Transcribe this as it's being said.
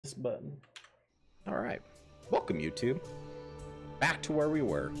this button. All right. Welcome, YouTube. Back to where we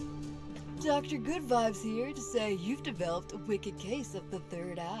were. Dr. Good Vibes here to say you've developed a wicked case of the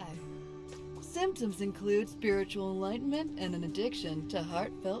third eye. Symptoms include spiritual enlightenment and an addiction to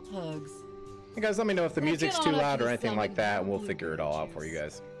heartfelt hugs. Hey guys, let me know if the music's too loud or anything like that, and we'll figure it all out for you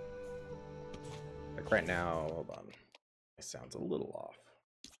guys. Like right now, hold on. It sounds a little off.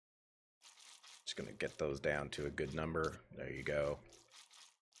 Just gonna get those down to a good number. There you go.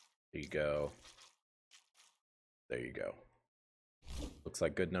 There you go. There you go. Looks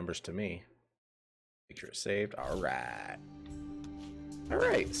like good numbers to me. Picture is saved. Alright.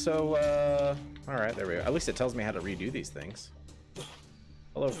 Alright, so, alright, there we go. At least it tells me how to redo these things.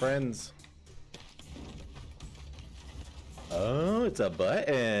 Hello, friends. Oh, it's a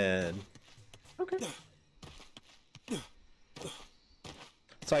button. Okay.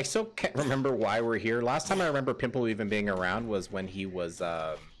 So I still can't remember why we're here. Last time I remember Pimple even being around was when he was,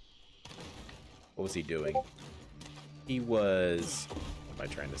 what was he doing? He was, what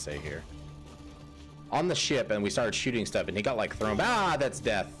am I trying to say here? On the ship, and we started shooting stuff, and he got like thrown, that's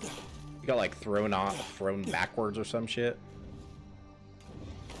death. He got like thrown backwards or some shit.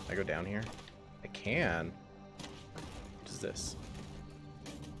 Can I go down here? I can. What is this?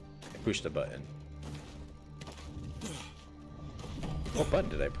 I pushed a button. What button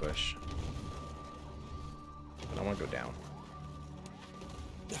did I push? I don't want to go down.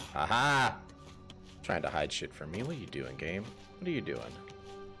 Aha! Trying to hide shit from me. What are you doing, game? What are you doing?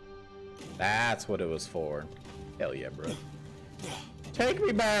 That's what it was for. Hell yeah, bro. Take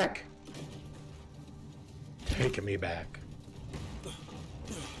me back! Take me back.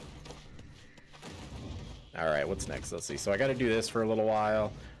 Alright, what's next? Let's see. So I gotta do this for a little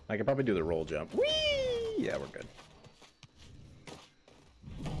while. I could probably do the roll jump. Whee! Yeah, we're good.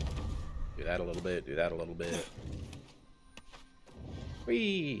 Do that a little bit, do that a little bit.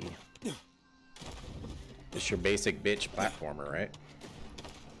 Whee! Just your basic bitch platformer, right?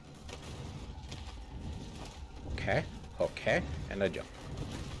 Okay, okay, and a jump.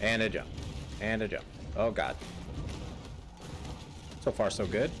 And a jump. And a jump. Oh god. So far so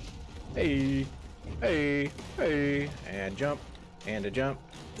good. Hey! Hey! Hey! And jump. And a jump.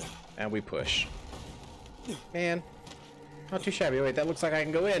 And we push. Man. Not too shabby. Wait, that looks like I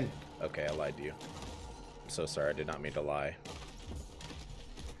can go in. Okay, I lied to you. I'm so sorry, I did not mean to lie.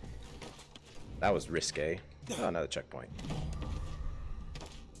 That was risque. Oh, another checkpoint.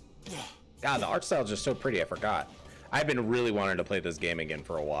 God, the art style is just so pretty, I forgot. I've been really wanting to play this game again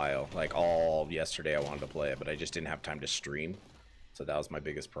for a while. Like, all yesterday I wanted to play it, but I just didn't have time to stream. So that was my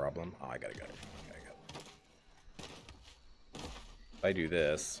biggest problem. Oh, I gotta go. I gotta go. If I do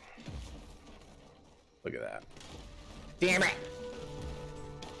this... Look at that. Damn it!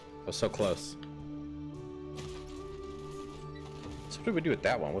 I was so close. So what do we do with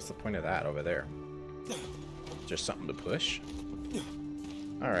that one? What's the point of that over there? Just something to push?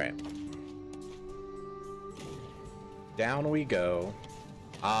 Alright. Down we go.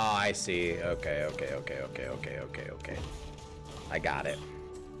 Ah, I see. Okay. I got it.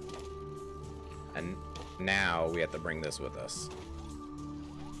 And now we have to bring this with us.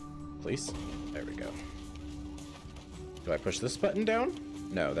 Please? There we go. Do I push this button down?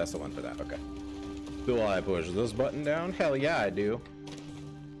 No, that's the one for that. Okay. Do I push this button down? Hell yeah, I do.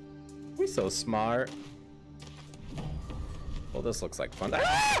 We so smart. Well, this looks like fun.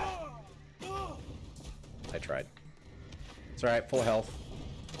 Ah! I tried. It's alright, full health.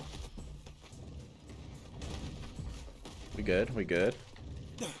 We good, we good.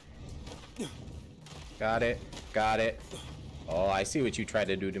 Got it, got it. Oh, I see what you tried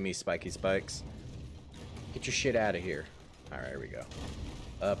to do to me, Spiky Spikes. Get your shit out of here. Alright, here we go.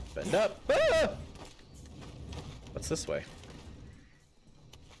 Up and up. Ah! What's this way?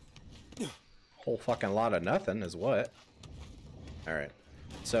 Whole fucking lot of nothing is what? Alright.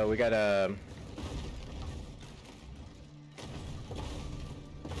 So we got a...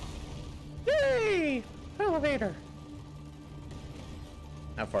 Yay! Elevator!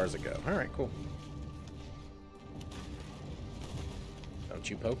 How far does it go? Alright, cool. Don't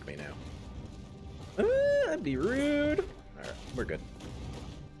you poke me now. That'd be rude. Alright, we're good.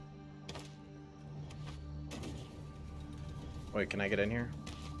 Wait, can I get in here?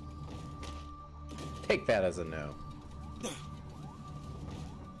 Take that as a no.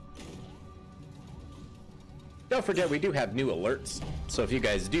 Don't forget, we do have new alerts. So if you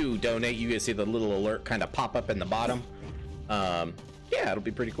guys do donate, you guys see the little alert kind of pop up in the bottom. Yeah, it'll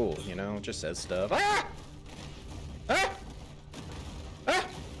be pretty cool, you know? It just says stuff. Ah! Ah! Ah!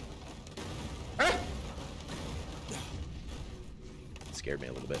 Ah! Scared me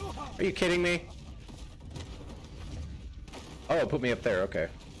a little bit. Are you kidding me? Oh, it put me up there. Okay.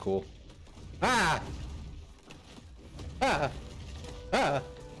 cool. Ah! Ah! Ah!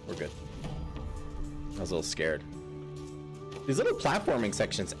 We're good. I was a little scared. These little platforming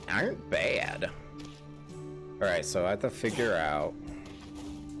sections aren't bad. Alright, so I have to figure out...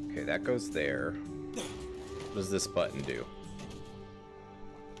 Okay, that goes there. What does this button do?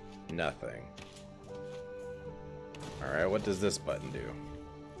 Nothing. Alright, what does this button do?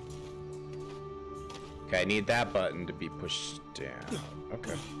 Okay, I need that button to be pushed down.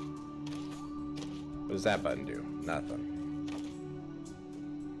 Okay. What does that button do? Nothing.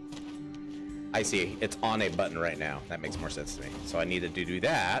 I see. It's on a button right now. That makes more sense to me. So I needed to do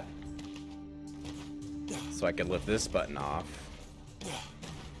that. So I can lift this button off.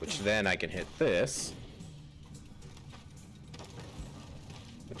 Which then I can hit this.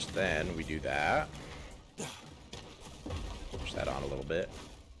 Which then we do that. Push that on a little bit.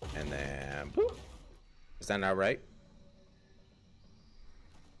 And then... Boop. Is that not right?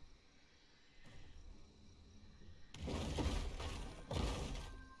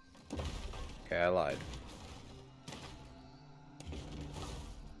 Okay, I lied.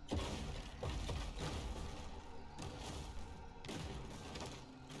 I'm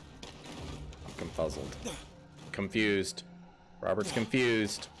confuzzled. Confused. Robert's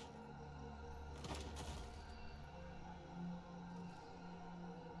confused.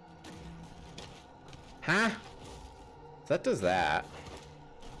 Huh? That does that.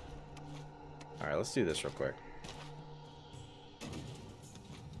 Alright, let's do this real quick.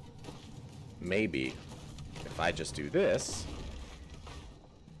 Maybe if I just do this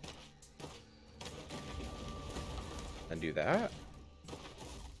and do that.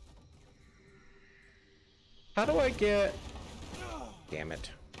 How do I get... Damn it.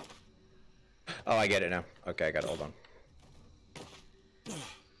 Oh, I get it now. Okay, I got it. Hold on.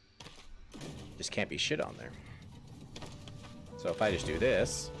 Just can't be shit on there. So if I just do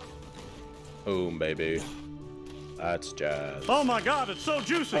this, boom, baby. That's jazz. Oh my god, it's so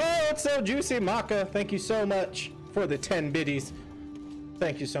juicy! Oh, it's so juicy, Maka. Thank you so much for the 10 biddies.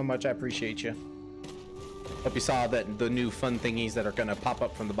 Thank you so much. I appreciate you. Hope you saw that the new fun thingies that are gonna pop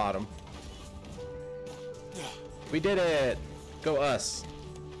up from the bottom. We did it. Go us.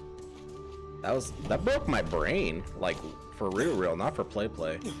 That broke my brain. Like, for real, not for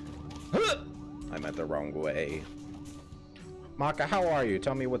play. I meant the wrong way. Maka, how are you?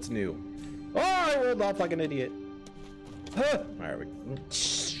 Tell me what's new. Oh, I rolled off like an idiot. Alright,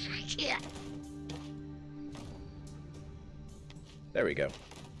 shit. There we go.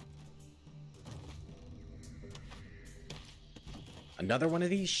 Another one of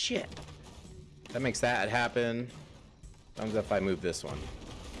these? Shit. That makes that happen. Comes if I move this one.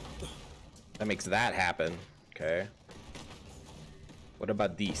 That makes that happen. Okay. What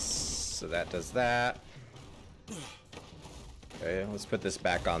about these? So that does that. Okay, let's put this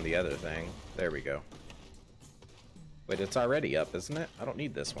back on the other thing. There we go. Wait, it's already up, isn't it? I don't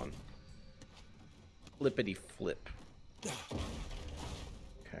need this one. Flippity flip.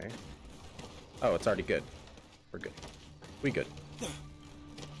 Okay. Oh, it's already good. We're good. We good.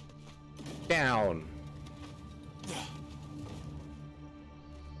 Down.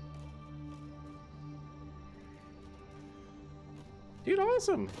 Dude,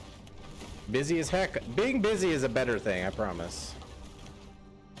 awesome. Busy as heck. Being busy is a better thing, I promise.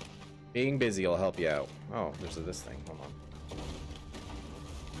 Being busy will help you out. Oh, there's this thing. Hold on.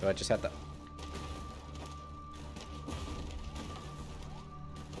 Do I just have to...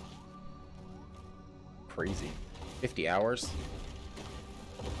 Crazy. 50 hours?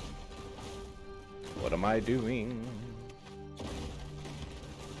 What am I doing?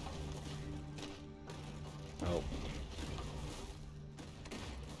 Oh.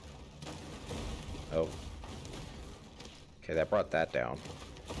 Oh. Okay, that brought that down.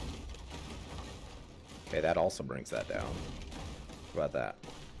 Okay, that also brings that down. What about that?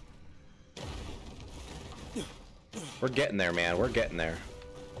 We're getting there, man. We're getting there.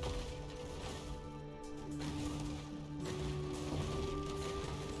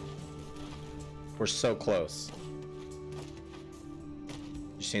 We're so close.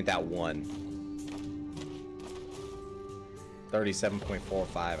 Just need that one.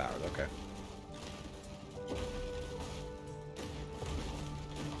 37.45 hours. Okay.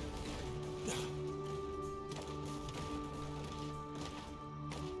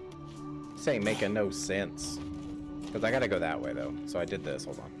 This ain't making no sense. Because I gotta go that way, though. So I did this.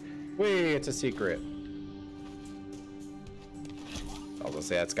 Hold on. Wait, it's a secret. I was gonna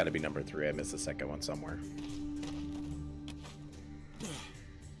say that's gotta be number 3. I missed the second one somewhere.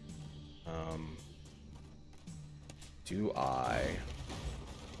 Do I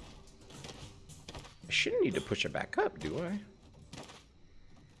shouldn't need to push it back up, do I?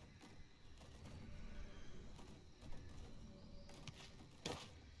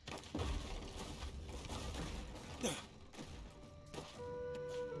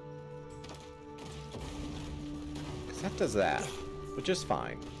 fast as that, which is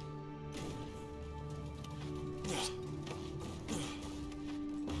fine.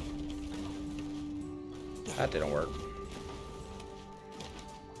 That didn't work.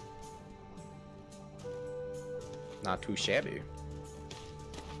 Not too shabby.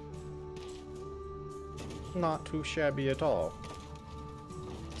 Not too shabby at all.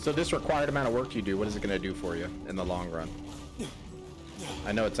 So this required amount of work you do, what is it going to do for you in the long run?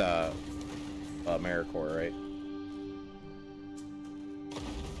 I know it's a AmeriCorps, right?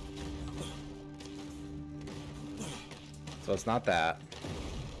 So it's not that.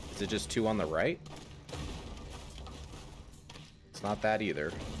 Is it just 2 on the right? It's not that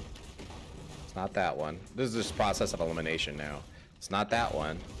either. It's not that one. This is just process of elimination now. It's not that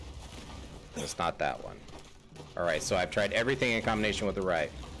one. And it's not that one. Alright, so I've tried everything in combination with the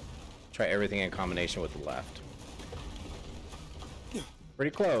right. Try everything in combination with the left.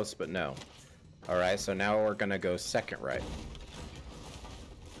 Pretty close, but no. Alright, so now we're gonna go second right.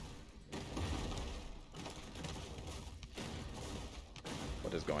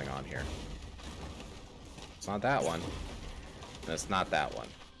 What is going on here? It's not that one. And it's not that one.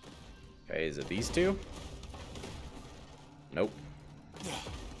 Okay, is it these two? Nope.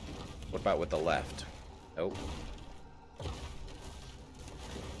 What about with the left? Nope.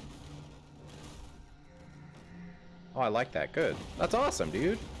 Oh, I like that. Good. That's awesome,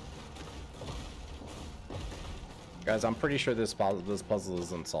 dude. Guys, I'm pretty sure this puzzle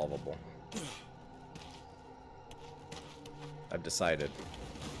is unsolvable. I've decided.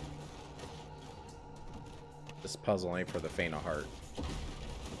 This puzzle ain't for the faint of heart.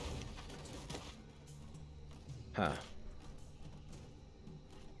 Huh.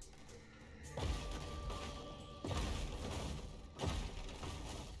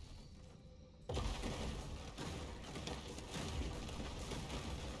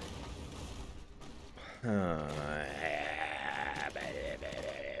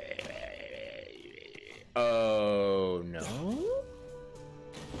 Oh no.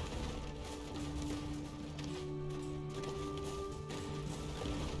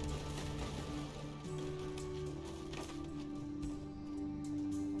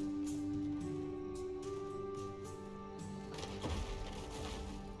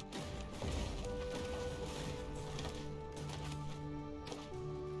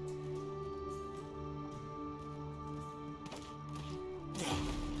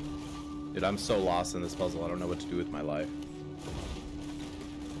 Dude, I'm so lost in this puzzle. I don't know what to do with my life.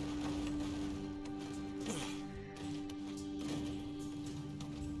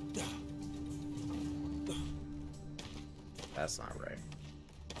 That's not right.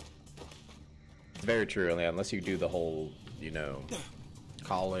 It's very true, unless you do the whole, you know,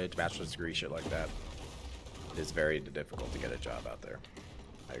 college, bachelor's degree, shit like that. It is very difficult to get a job out there.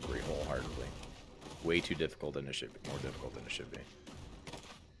 I agree wholeheartedly. Way too difficult than it should be. More difficult than it should be.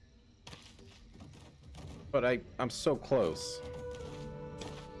 But I'm so close.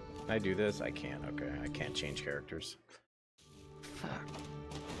 Can I do this? I can't. Okay, I can't change characters. Fuck.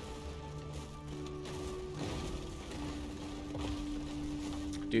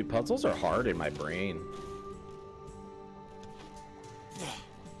 Dude, puzzles are hard in my brain.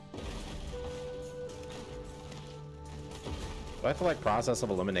 Do I have to like process of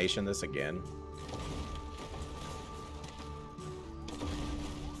elimination this again?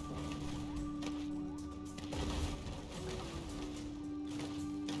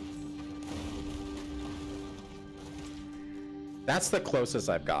 That's the closest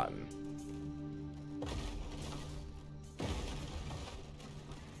I've gotten.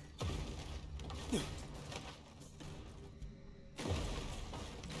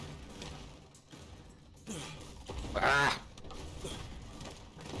 Ah!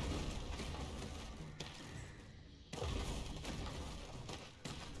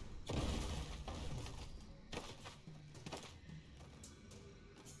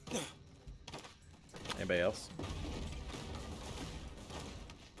 Anybody else?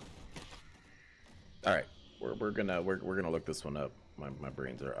 All right, we're gonna look this one up. My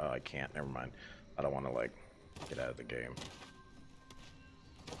brains are. Oh, I can't. Never mind. I don't want to like get out of the game.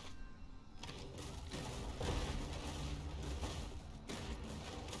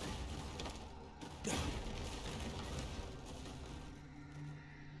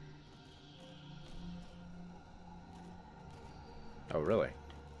 Oh, really?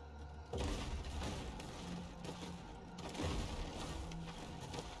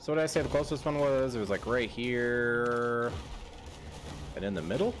 So what did I say the closest one was? It was like right here and in the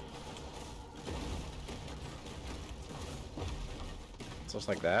middle? It's just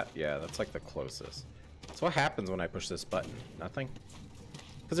like that? Yeah, that's like the closest. So what happens when I push this button? Nothing?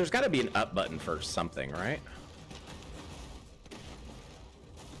 Because there's got to be an up button for something, right?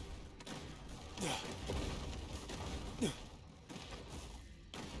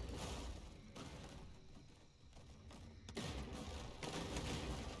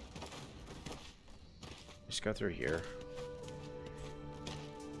 Just go through here.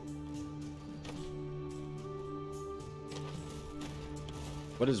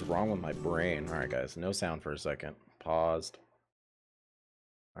 What is wrong with my brain? All right, guys, no sound for a second. Paused.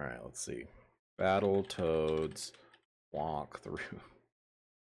 All right, let's see. Battletoads walkthrough.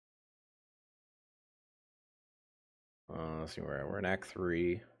 Let's see where we're in Act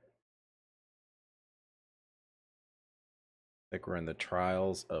 3. I think we're in the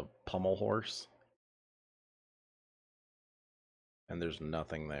Trials of Pummel Horse. And there's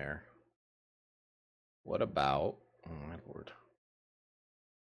nothing there. What about... Oh my lord.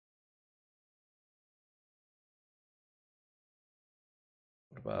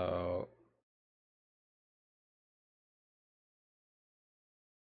 What about...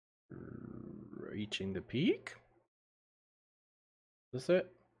 Reaching the Peak? Is this it?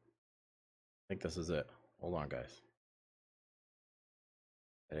 I think this is it. Hold on, guys.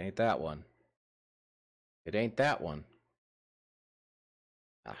 It ain't that one. It ain't that one.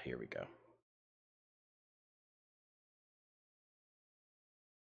 Ah, here we go.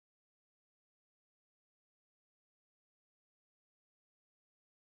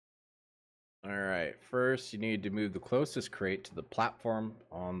 All right, first you need to move the closest crate to the platform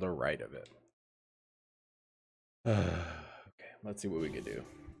on the right of it. Okay, let's see what we can do.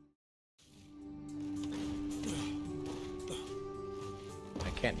 I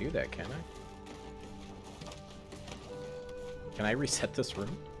can't do that, can I? Can I reset this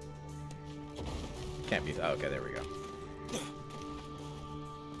room? Can't be. Oh, okay, there we go.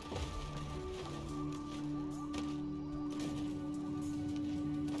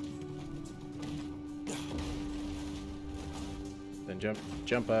 Then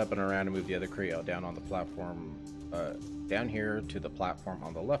jump up and around and move the other crate out down on the platform. Down here to the platform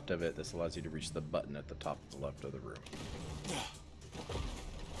on the left of it. This allows you to reach the button at the top of the left of the room.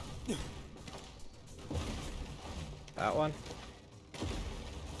 That one?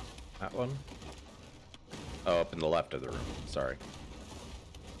 That one? Oh, up in the left of the room. Sorry.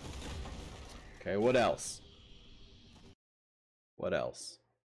 Okay, what else? What else?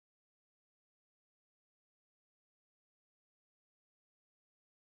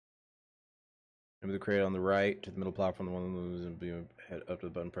 Move the crate on the right to the middle platform. The one that moves and head up to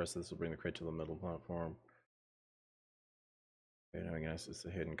the button. Press this will bring the crate to the middle platform. Okay, now I guess it's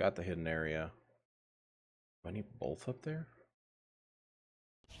the hidden. Got the hidden area. Do I need both up there?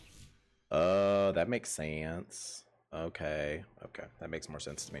 That makes sense. Okay, okay, that makes more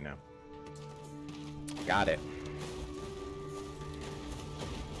sense to me now. Got it.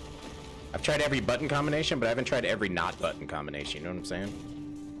 I've tried every button combination, but I haven't tried every not button combination. You know what I'm saying?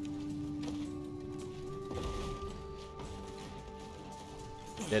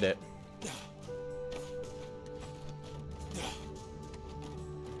 Did it.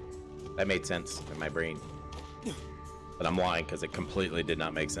 That made sense in my brain. But I'm lying because it completely did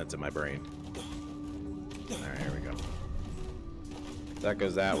not make sense in my brain. Alright, here we go. That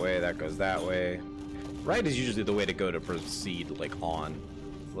goes that way, that goes that way. Right is usually the way to go to proceed, like, on.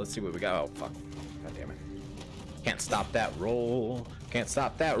 Let's see what we got. Oh, fuck. God damn it. Can't stop that roll. Can't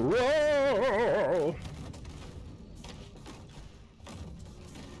stop that roll.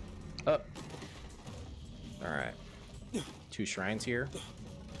 Up. Alright. 2 shrines here.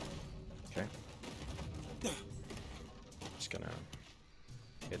 Okay. Just gonna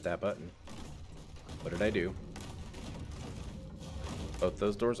hit that button. What did I do? Both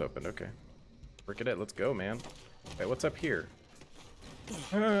those doors opened. Okay. Frick it. Let's go, man. Wait, what's up here?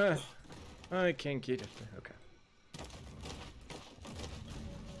 I can't get it. Okay.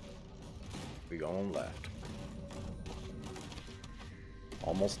 We go on left.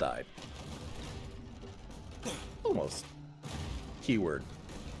 Almost died. Almost. Keyword.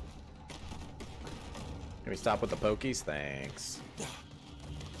 Can we stop with the pokies? Thanks.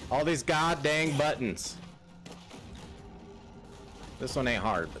 All these god dang buttons. This one ain't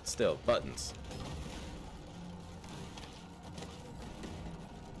hard, but still, buttons.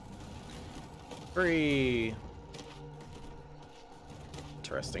 Free.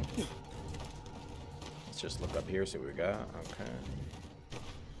 Interesting. Let's just look up here, see what we got. Okay.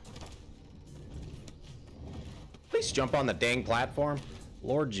 Please jump on the dang platform.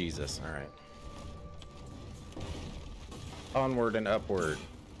 Lord Jesus. All right. Onward and upward.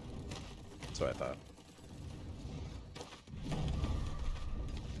 That's what I thought.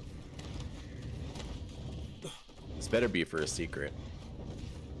 This better be for a secret.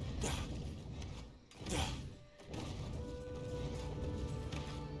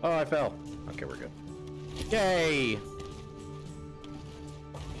 Oh, I fell. Okay, we're good. Yay!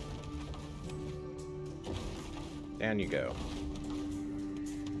 Down you go.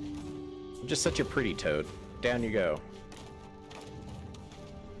 I'm just such a pretty toad. Down you go.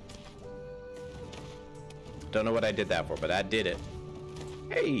 Don't know what I did that for, but I did it.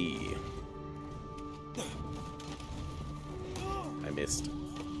 Hey! I missed.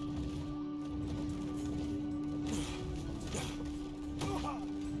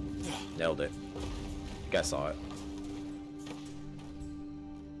 Nailed it. I think I saw it.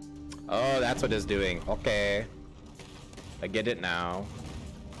 Oh, that's what it's doing. Okay. I get it now.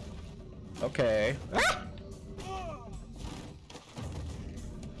 Okay. Ah!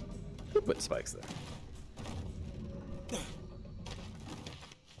 Who put spikes there?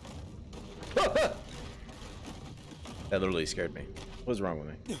 That literally scared me. What's wrong with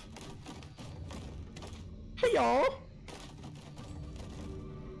me? Hey, y'all!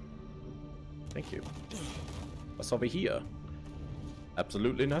 Thank you. What's over here?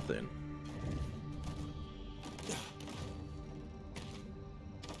 Absolutely nothing.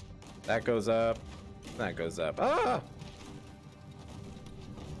 That goes up. That goes up. Ah!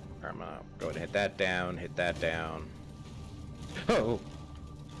 I'm gonna go ahead and hit that down. Hit that down. Oh!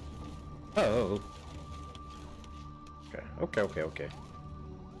 Oh! Okay. Okay.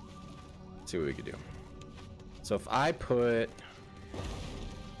 Let's see what we can do. So if I put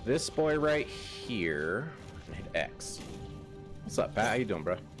this boy right here and hit X. What's up, Pat? How you doing,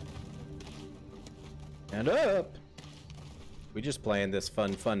 bro? And up. We just playing this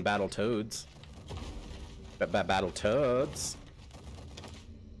fun Battletoads. Battletoads.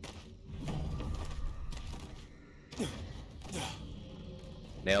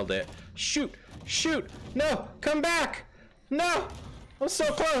 Nailed it. Shoot! Shoot! No! Come back! No! I'm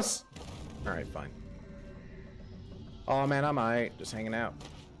so close! Alright, fine. Oh man, I'm alright. Just hanging out.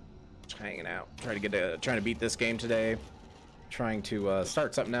 Just hanging out. Trying to beat this game today. Trying to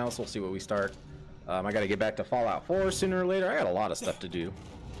start something else. We'll see what we start. I gotta get back to Fallout 4 sooner or later. I got a lot of stuff to do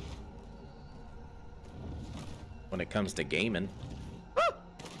when it comes to gaming.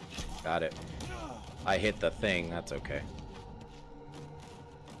 Got it. I hit the thing. That's okay.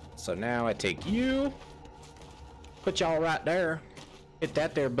 So now I take you, put y'all right there, hit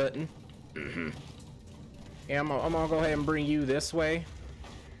that there button. Yeah, I'm gonna go ahead and bring you this way.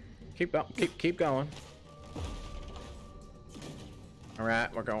 Keep going. All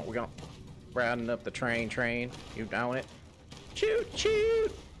right, we're going riding up the train. You down it?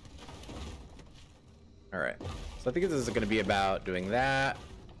 Shoot! All right. So I think this is gonna be about doing that,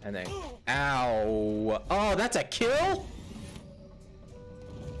 and then ow! Oh, that's a kill.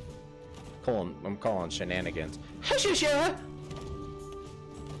 I'm calling shenanigans. Hush.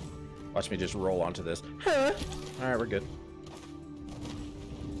 Watch me just roll onto this. Huh? All right, we're good.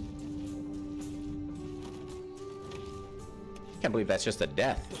 Can't believe that's just a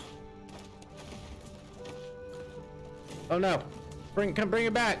death. Oh no! Come bring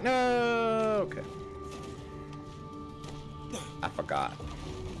it back! No! Okay. I forgot.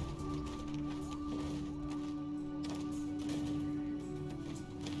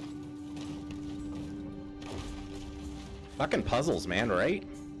 Fucking puzzles, man, right?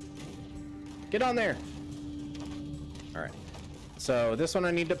 Get on there! Alright. So, this one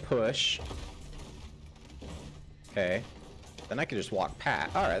I need to push. Okay. Then I can just walk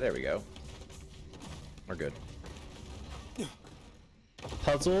past. Alright, there we go. We're good.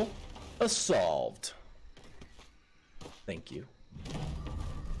 Puzzle solved. Thank you.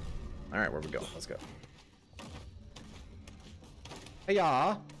 Alright, where we go? Let's go. Hey,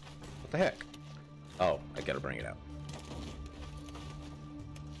 y'all! What the heck? Oh, I gotta bring it out.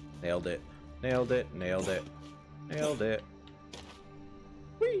 Nailed it. Nailed it.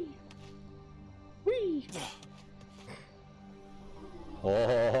 Whee! Whee!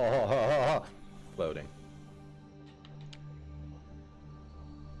 Oh, floating.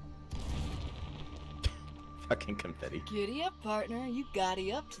 Fucking confetti. Giddy up, partner. You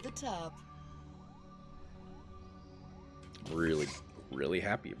gotta up to the top. Really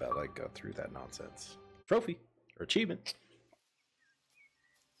happy about go through that nonsense. Trophy or achievement.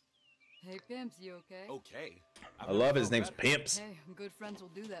 Hey, Pimps, you okay? Okay. I love his name's Pimps. Hey, good friends will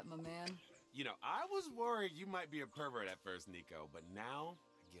do that, my man. You know, I was worried you might be a pervert at first, Nico, but now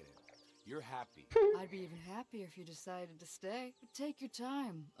I get it. You're happy. I'd be even happier if you decided to stay. But take your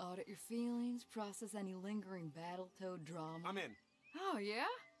time. Audit your feelings, process any lingering Battletoad drama. I'm in. Oh, yeah?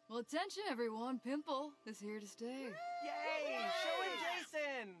 Well, attention, everyone. Pimple is here to stay. Yay! Showing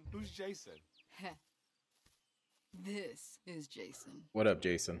Jason! Who's Jason? This is Jason. What up,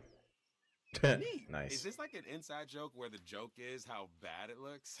 Jason? Neat. Nice. Is this like an inside joke where the joke is how bad it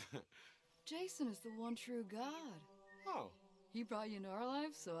looks? Jason is the one true God. Oh. He brought you into our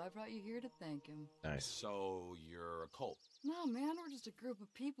lives, so I brought you here to thank him. Nice. So you're a cult? No, man, we're just a group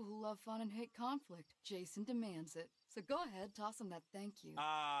of people who love fun and hate conflict. Jason demands it. So go ahead, toss him that thank you.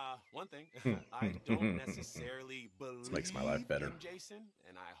 One thing. I don't necessarily believe This makes my life better. in Jason,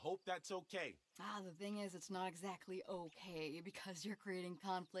 and I hope that's okay. The thing is, it's not exactly okay, because you're creating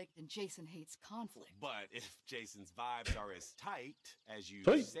conflict and Jason hates conflict. But if Jason's vibes are as tight as you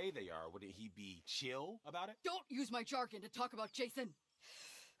Sweet. say they are, wouldn't he be chill about it? Don't use my jargon to talk about Jason!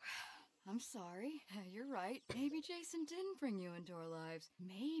 I'm sorry. You're right. Maybe Jason didn't bring you into our lives.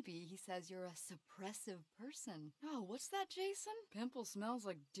 Maybe he says you're a suppressive person. Oh, what's that, Jason? Pimple smells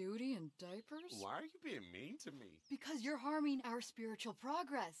like duty and diapers? Why are you being mean to me? Because you're harming our spiritual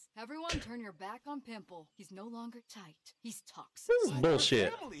progress. Everyone turn your back on Pimple. He's no longer tight. He's toxic. This is Like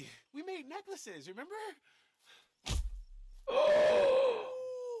bullshit. our family. We made necklaces, remember? Calm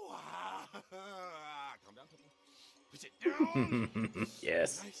down, Pimple. Push it down.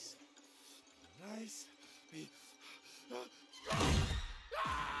 Yes. Nice. Nice. My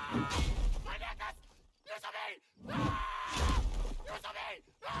necklace! Use me! Use me!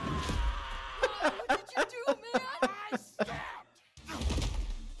 What did you do, man? I stabbed!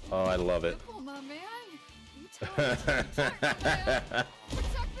 Oh, I love it. Pimple, my man. You tell me to protect my man.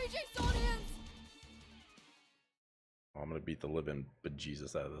 Protect me, Jasonians! I'm gonna beat the living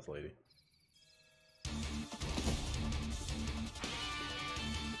bejesus out of this lady.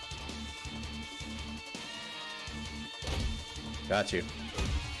 Got you.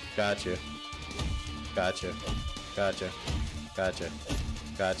 Got you. Gotcha. Gotcha. Gotcha.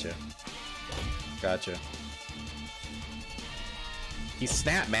 Gotcha. Gotcha. He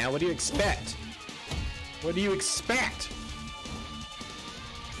snapped, man. What do you expect? What do you expect?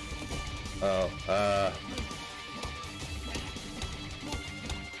 Oh,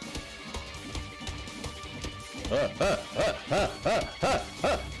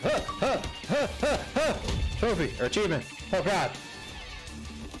 Trophy or achievement. Oh god.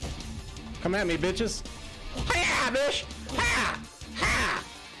 Come at me, bitches. Ha, bitch. Ha, ha,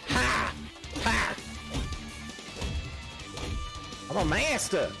 ha, ha. I'm a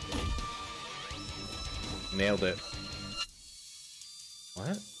master. Nailed it.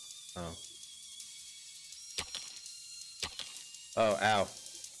 What? Oh. Oh, ow.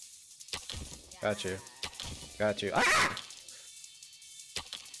 Got you. Got you. Ah!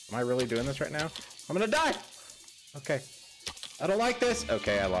 Am I really doing this right now? I'm gonna die! Okay. I don't like this!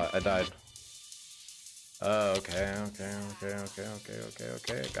 Okay, I died. Oh, okay.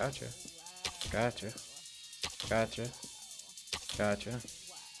 Gotcha. Gotcha. Gotcha. Gotcha.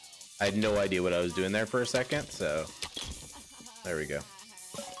 I had no idea what I was doing there for a second, so... There we go.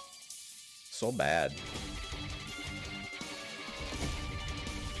 So bad.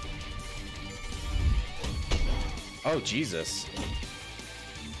 Oh, Jesus.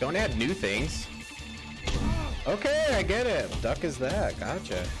 Don't add new things. Okay, I get it. Duck is that.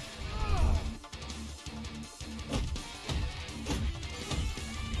 Gotcha.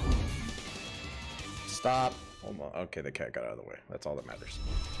 Stop. Hold on. Okay, the cat got out of the way. That's all that matters.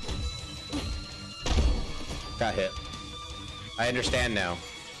 Got hit. I understand now.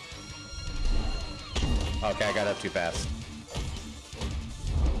 Okay, I got up too fast.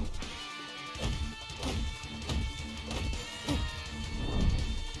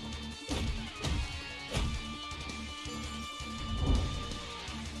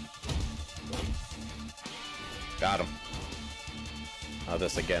 Got him. Oh,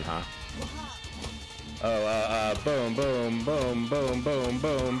 this again, huh? Oh, boom, boom, boom, boom, boom,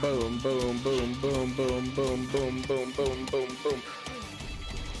 boom, boom, boom, boom, boom, boom, boom, boom, boom, boom, boom, boom.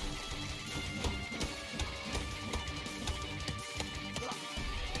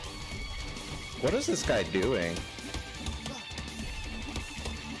 What is this guy doing?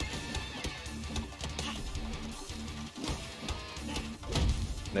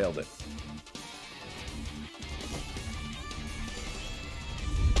 Nailed it.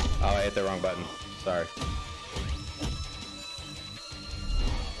 Oh, I hit the wrong button. Sorry.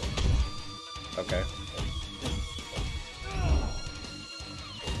 Okay.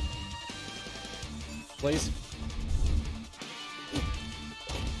 Please.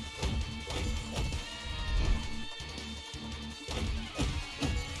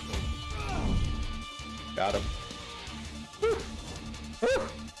 Got him. Woo. Woo.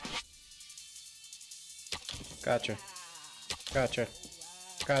 Gotcha. Gotcha.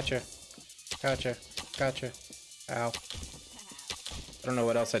 Gotcha. Gotcha. Gotcha. Ow. I don't know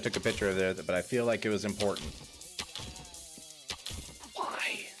what else I took a picture of there, but I feel like it was important.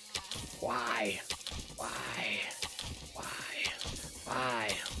 Why? Why?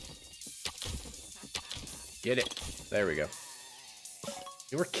 Die. Get it. There we go.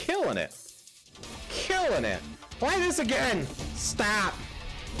 You were killing it. Killing it. Play this again. Stop.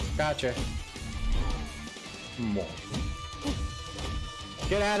 Gotcha. More.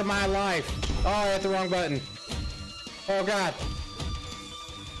 Get out of my life. Oh, I hit the wrong button. Oh, God.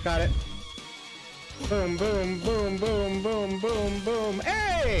 Got it. Boom, boom, boom, boom, boom, boom, boom.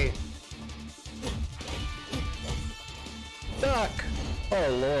 Hey! Duck. Oh,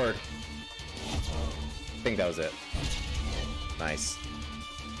 Lord. I think that was it. Nice.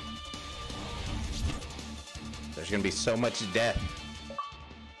 There's gonna be so much death.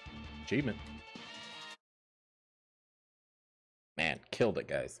 Achievement. Man, killed it,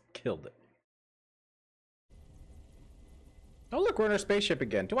 guys. Killed it. Oh, look, we're in our spaceship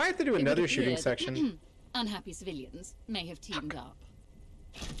again. Do I have to do another shooting section? Unhappy civilians may have teamed up.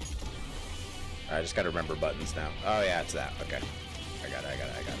 I just gotta remember buttons now. Oh, yeah, it's that. Okay. I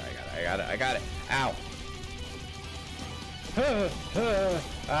got it. Ow. Oh,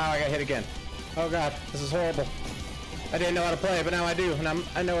 I got hit again. Oh, God. This is horrible. I didn't know how to play it, but now I do, and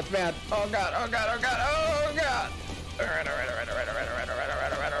I know it's bad. Oh, God. Oh, God. Oh, God. Oh, God. Alright.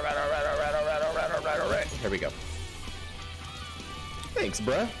 Here we go. Thanks,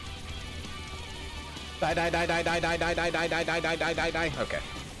 bruh. Die. Okay.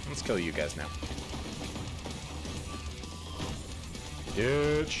 Let's kill you guys now.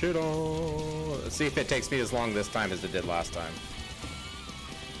 Get shit on. Let's see if it takes me as long this time as it did last time.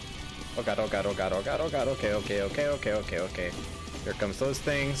 Oh, God. Okay. Here comes those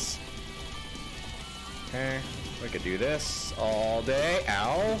things. Okay. We could do this all day.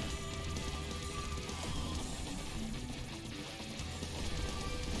 Ow.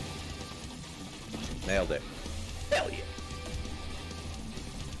 Nailed it. Hell yeah.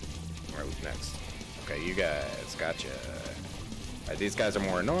 Alright, who's next? Okay, you guys. Gotcha. Alright, these guys are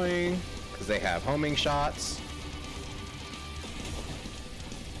more annoying because they have homing shots.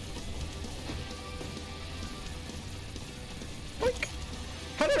 Like,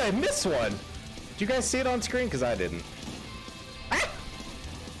 how did I miss one? Did you guys see it on screen? Because I didn't. Ah!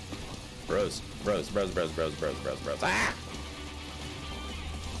 Bros. Ah!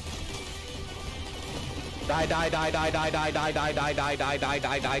 Die.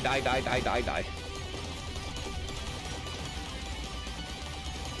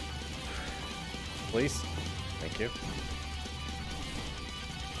 Please. Thank you.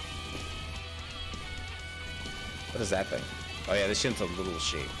 What is that thing? Oh yeah, this shit's a little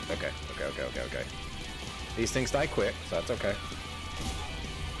sheep. Okay. These things die quick, so that's okay.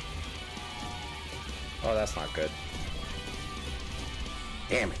 Oh, that's not good.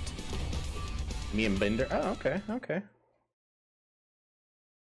 Damn it. Me and Bender. Oh, okay.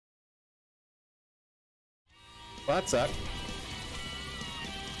 Well, that sucked.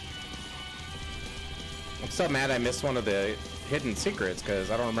 I'm so mad I missed one of the hidden secrets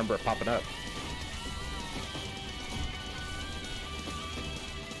because I don't remember it popping up.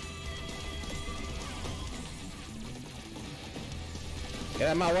 Get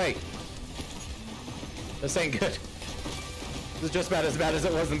out of my way. This ain't good. This is just about as bad as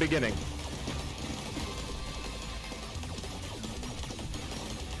it was in the beginning.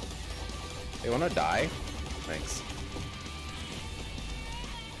 They wanna die? Thanks.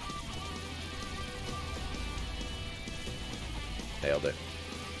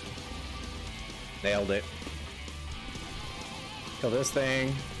 Nailed it. Kill this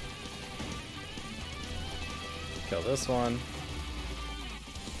thing. Kill this one.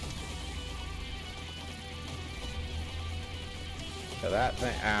 Kill that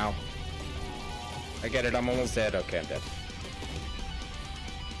thing. Ow. I get it, I'm almost dead. Okay, I'm dead.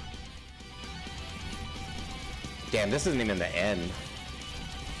 Damn, this isn't even the end.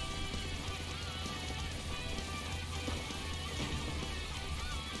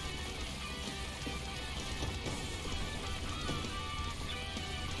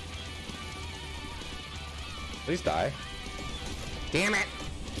 Please die. Damn it!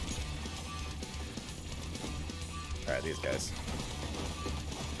 Alright, these guys.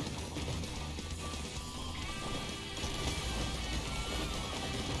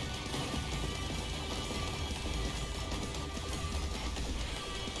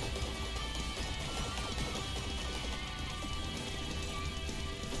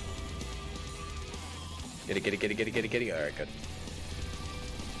 Get it. Alright, good.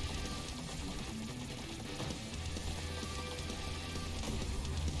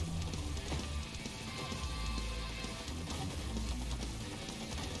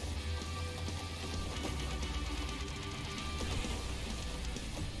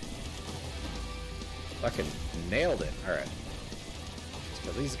 Fucking nailed it. Alright.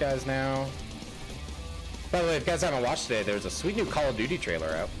 Kill these guys now. By the way, if you guys haven't watched today, there's a sweet new Call of Duty trailer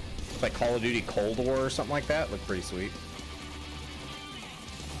out. It's like Call of Duty Cold War or something like that. Looked pretty sweet.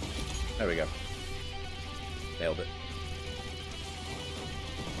 There we go. Nailed it.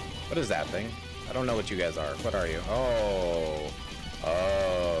 What is that thing? I don't know what you guys are. What are you? Oh.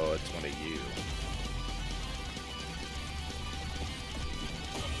 Oh, it's one of you.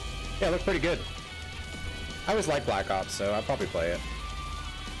 Yeah, it looked pretty good. I always like Black Ops, so I'll probably play it.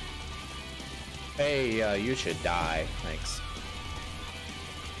 Hey, you should die. Thanks.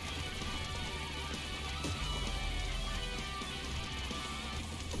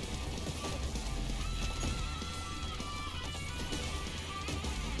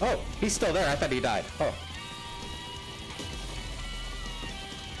 Oh, he's still there. I thought he died. Oh.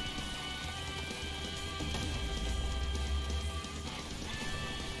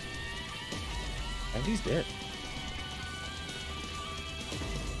 And he's dead.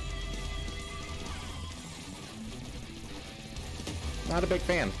 Not a big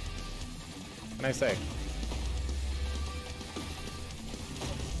fan. What can I say?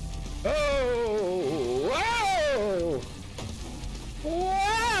 Oh! Whoa!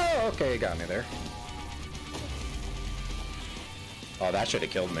 Whoa! Okay, got me there. Oh, that should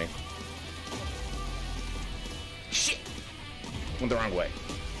have killed me. Shit! Went the wrong way.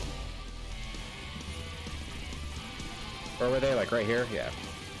 Where were they? Like right here? Yeah.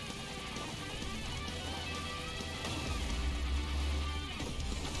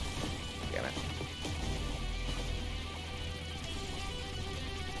 Damn it.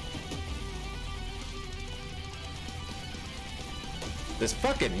 This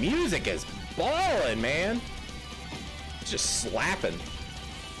fucking music is ballin', man. It's just slapping.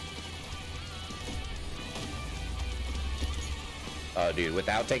 Oh, dude,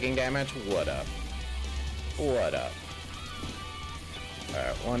 without taking damage? What up? What up?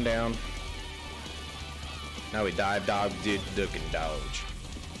 Alright, one down. Now we dive, dog, duck, and dodge.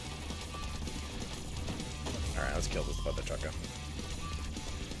 Alright, let's kill this mother trucker.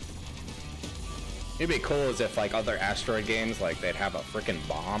 It'd be cool as if, like, other asteroid games, like, they'd have a freaking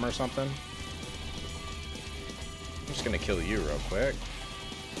bomb or something. I'm just gonna kill you real quick.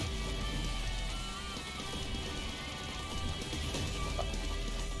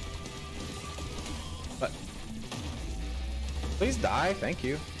 What? Please die, thank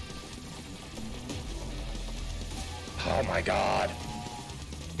you. Oh my god.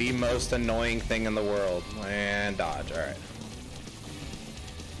 The most annoying thing in the world. And dodge, alright.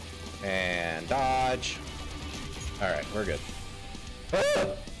 And dodge. Alright, we're good. Ah!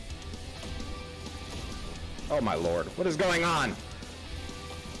 Oh my lord, what is going on?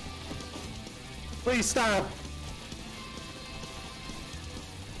 Please stop!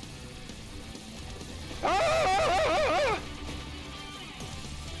 Ah!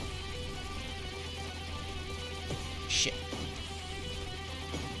 Shit.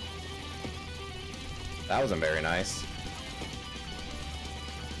 That wasn't very nice.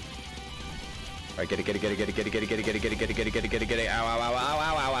 Alright, get it. Ow, ow, ow, ow,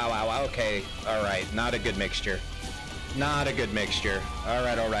 ow, ow, ow, ow. Okay, alright, not a good mixture. Not a good mixture.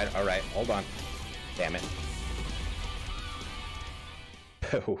 Alright, hold on. Damn it.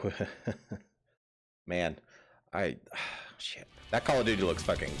 Man, shit. That Call of Duty looks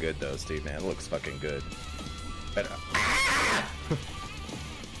fucking good though, Steve, man. It looks fucking good. But,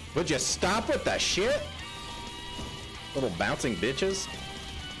 would you stop with the shit? Little bouncing bitches.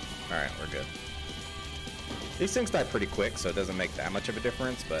 Alright, we're good. These things die pretty quick, so it doesn't make that much of a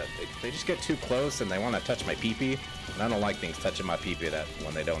difference, but they just get too close and they want to touch my pee-pee. And I don't like things touching my pee-pee that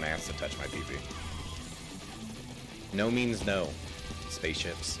when they don't ask to touch my pee-pee. No means no.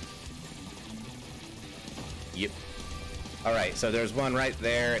 Spaceships. Yep. Alright, so there's one right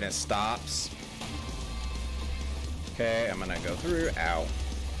there and it stops. Okay, I'm gonna go through. Ow.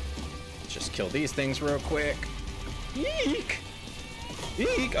 Just kill these things real quick. Yeek!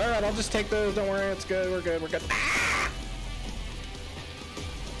 Eek! Alright, I'll just take those. Don't worry, it's good. We're good. We're good. Ah!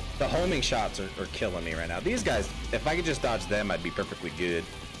 The homing shots are killing me right now. These guys, if I could just dodge them, I'd be perfectly good.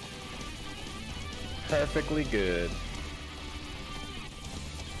 Perfectly good.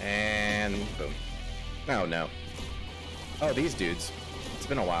 And boom. Oh, no. Oh, these dudes. It's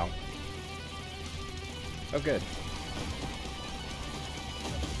been a while. Oh, good.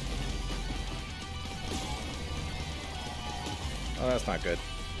 Oh, that's not good.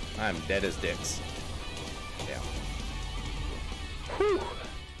 I'm dead as dicks. Yeah. Whew.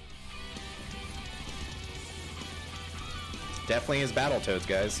 Definitely is Battletoads,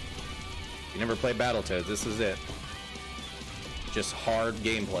 guys. If you never played Battletoads, this is it. Just hard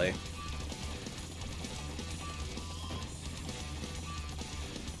gameplay.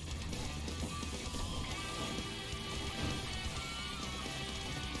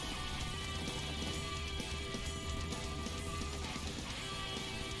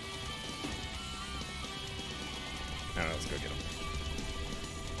 let's go get him.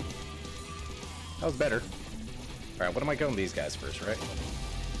 That was better. Alright, what am I killing these guys first, right?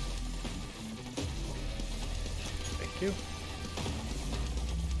 Thank you.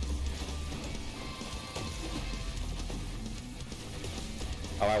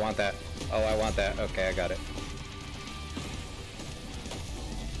 Oh, I want that. Oh, I want that. Okay, I got it.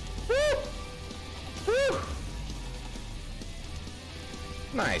 Woo! Woo!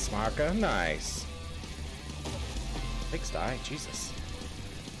 Nice, Marka. Nice. Big die. Jesus.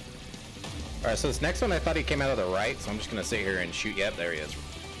 Alright, so this next one, I thought he came out of the right, so I'm just gonna sit here and shoot. Yep, there he is.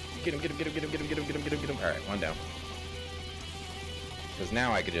 Get him, get him, get him, get him, get him, get him, get him, get him, get him. Alright, one down. Because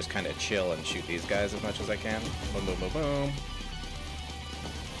now I could just kind of chill and shoot these guys as much as I can. Boom, boom, boom, boom.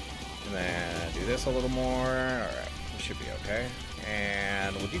 And then do this a little more. Alright, we should be okay.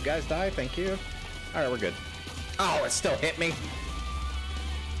 And would you guys die? Thank you. Alright, we're good. Oh, it still hit me.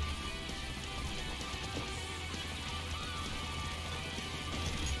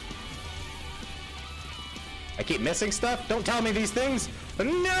 I keep missing stuff? Don't tell me these things! No!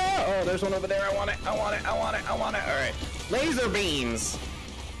 Oh, there's one over there. I want it. I want it. I want it. I want it. Alright. Laser beams!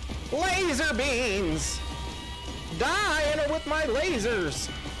 Laser beams! Die with my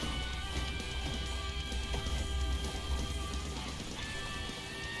lasers!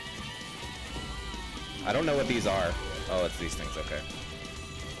 I don't know what these are. Oh, it's these things. Okay.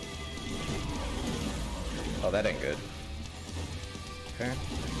 Oh, that ain't good. Okay.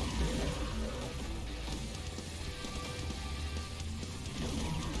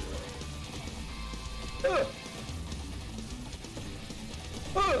 Ugh.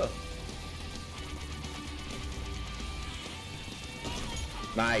 Ugh.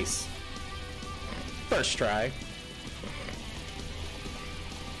 Nice. First try.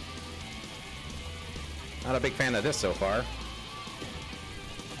 Not a big fan of this so far.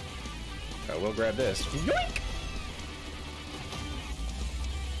 I will grab this. Yoink!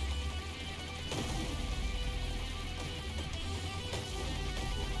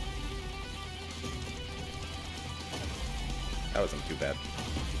 That wasn't too bad.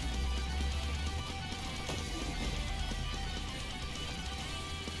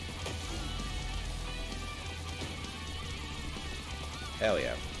 Hell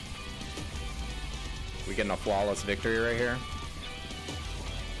yeah. We getting a flawless victory right here?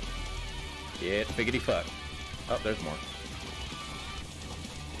 Yeah, figgity fuck. Oh, there's more.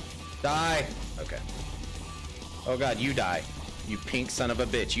 Die! Okay. Oh god, you die. You pink son of a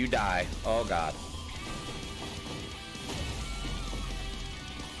bitch, you die. Oh god.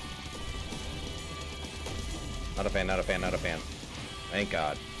 Not a fan, not a fan, not a fan. Thank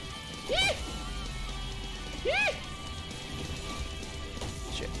god.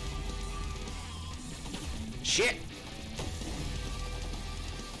 Shit. Shit!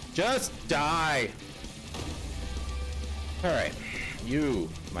 Just die! Alright. You,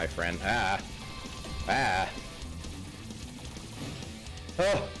 my friend. Ah.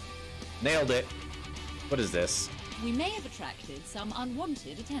 Oh! Nailed it. What is this? We may have attracted some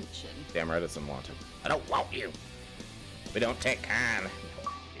unwanted attention. Damn right it's unwanted. I don't want you. We don't take kind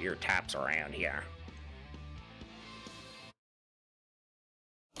to your taps around here.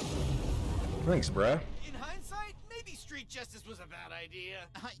 Thanks, bruh. In hindsight, maybe street justice was a bad idea.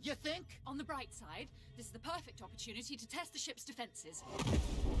 You think? On the bright side, this is the perfect opportunity to test the ship's defenses.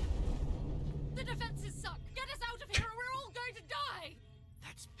 The defenses suck! Get us out of here or we're all going to die!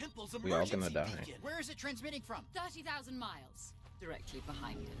 That's Pimple's We all emergency gonna die. beacon. Where is it transmitting from? 30,000 miles. Directly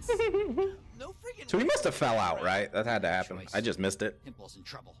behind us. No friggin' So he way. must have fell out, right? That had to happen. I just missed it. Pimple's in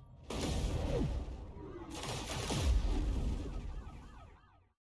trouble.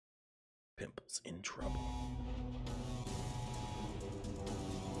 Pimple's in trouble.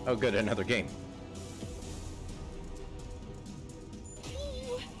 Oh good, another game.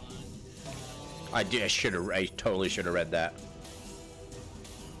 I totally should have read that.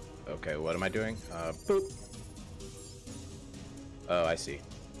 Okay, what am I doing? Boop. Oh, I see.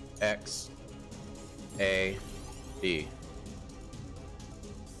 X, A, B.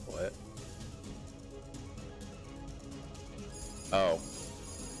 What? Oh.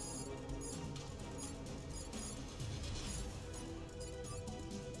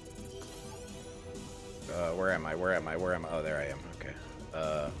 Where am I? Where am I? Where am I? Oh, there I am. Okay.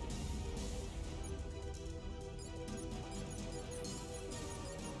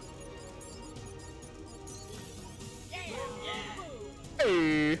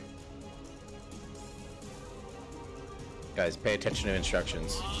 Hey. Guys, pay attention to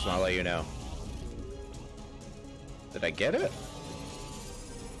instructions. Just want to let you know. Did I get it?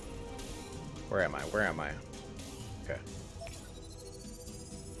 Where am I? Where am I? Okay.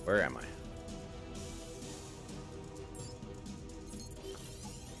 Where am I?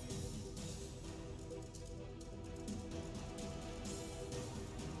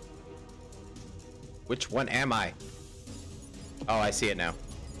 Which one am I? Oh, I see it now.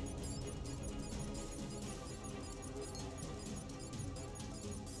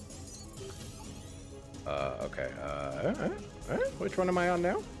 Okay. Which one am I on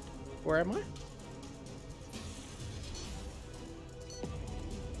now? Where am I?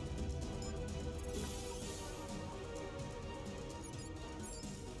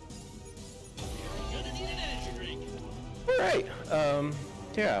 Alright,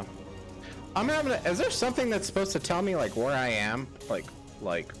 yeah. I'm having is there something that's supposed to tell me, like, where I am? Like,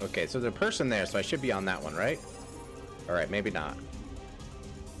 okay, so there's a person there, so I should be on that one, right? Alright, maybe not.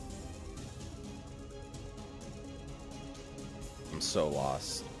 I'm so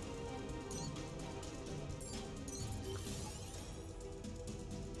lost.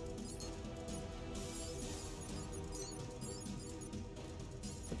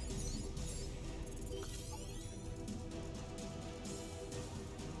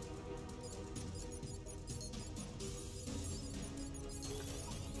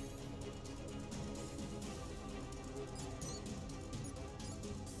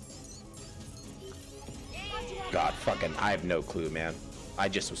 God, fucking, I have no clue, man. I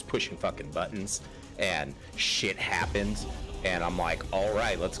just was pushing fucking buttons, and shit happened, and I'm like,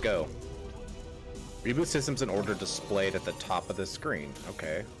 alright, let's go. Reboot systems in order displayed at the top of the screen.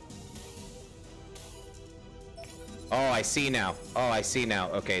 Okay. Oh, I see now. Oh, I see now.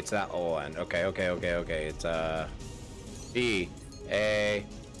 Okay, it's that one. Okay. It's, B, A,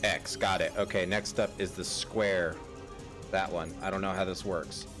 X. Got it. Okay, next up is the square. That one. I don't know how this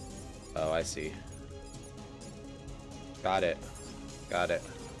works. Oh, I see. Got it. Got it.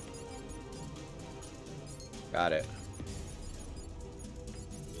 Got it.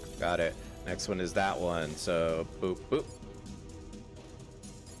 Got it. Next one is that one. So, boop, boop.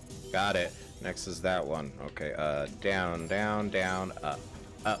 Got it. Next is that one. Okay, down, down, down, up.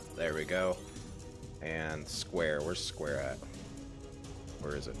 Up. There we go. And square. Where's square at?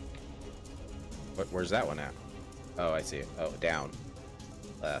 Where is it? Where's that one at? Oh, I see it. Oh, down.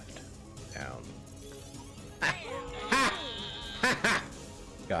 Left. Down.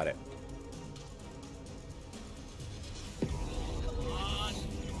 Got it.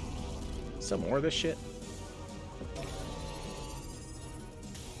 Some more of this shit?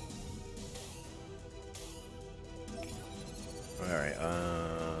 Alright,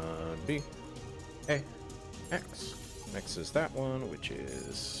 B, A, X. Next is that one, which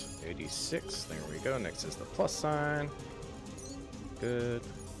is 86. There we go. Next is the plus sign. Good.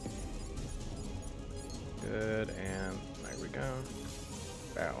 Good, and there we go.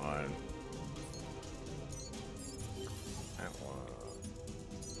 That one. That one.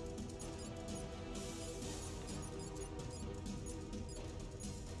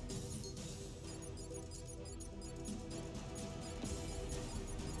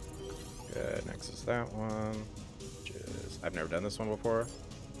 Good, next is that one, which is, I've never done this one before.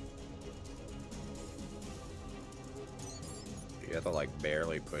 You have to like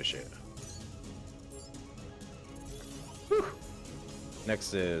barely push it. Whew.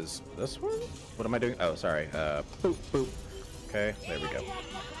 Next is this one? What am I doing? Oh, sorry. Boop, boop. Okay, there we go.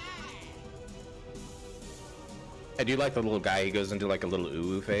 I do like the little guy. He goes into like a little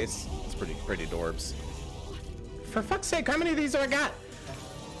ooh face. It's pretty adorbs. For fuck's sake, how many of these do I got?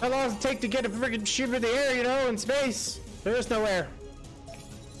 How long does it take to get a friggin' shoot in the air, you know, in space? There is no air.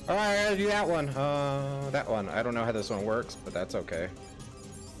 Alright, I gotta do that one. That one. I don't know how this one works, but that's okay.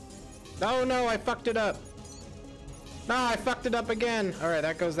 Oh no, I fucked it up. No, I fucked it up again. Alright,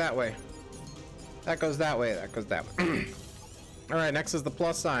 that goes that way. That goes that way. That goes that way. Alright, next is the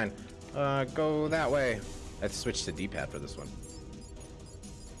plus sign. Go that way. Let's switch to D-pad for this one.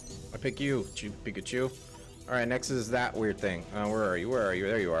 I pick you, Pikachu. Alright, next is that weird thing. Where are you? Where are you?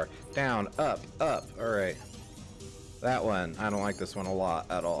 There you are. Down, up, up. Alright. That one. I don't like this one a lot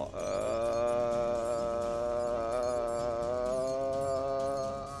at all.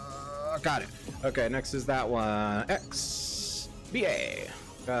 Got it. Okay, next is that one. X. BA.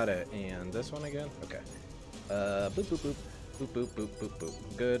 Got it. And this one again? Okay. Boop, boop, boop. Boop, boop, boop, boop, boop.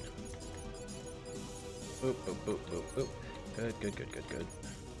 Good. Boop, boop, boop, boop, boop. Good, good, good, good, good.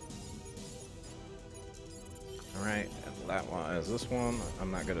 Alright, and that one is this one.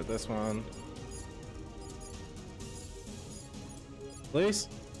 I'm not good at this one. Please?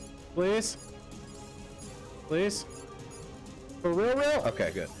 Please? Please? For real, real?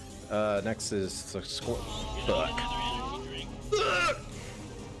 Okay, good. Next is the score. Fuck.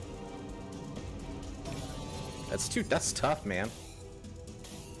 That's tough, man.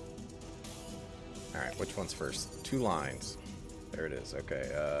 Alright, which one's first? 2 lines. There it is. Okay,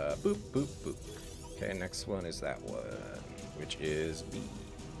 boop, boop, boop. Okay, next one is that one, which is B.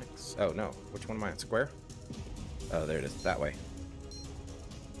 Oh no, which one am I on? Square? Oh, there it is. That way.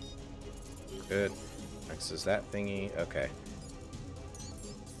 Good. Next is that thingy. Okay.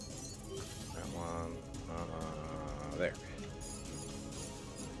 That one. There.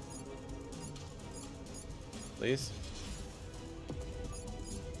 Please.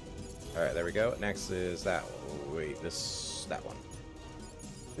 All right, there we go. Next is that one. Wait, that one.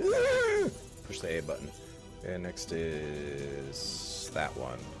 Push the A button. And next is that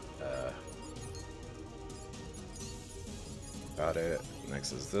one. Got it.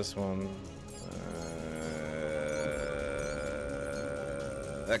 Next is this one.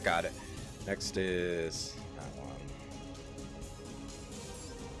 That got it. Next is that one.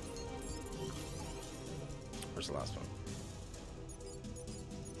 Where's the last one?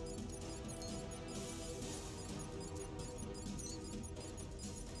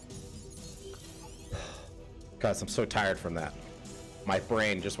 Guys, I'm so tired from that. My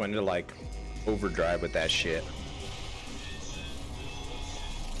brain just went into like overdrive with that shit.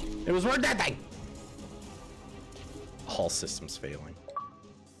 It was worth that thing. All systems failing.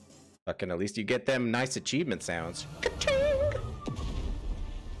 Fucking at least you get them nice achievement sounds. Ka-ching!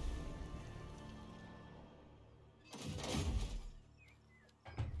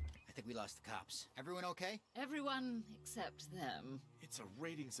 I think we lost the cops. Everyone okay? Everyone except them. It's a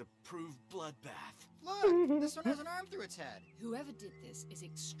ratings-approved bloodbath. Look, this one has an arm through its head. Whoever did this is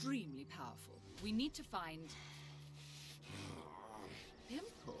extremely powerful. We need to find...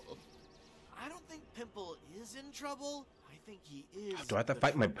 Pimple. I don't think Pimple is in trouble. I think he is. Do I have to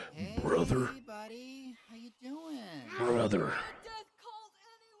fight my brother? Hey, buddy. How you doing? Brother.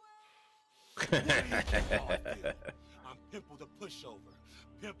 I'm Pimple the pushover.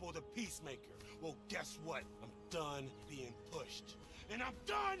 Pimple the peacemaker. Well, guess what? I'm done being pushed. And I'm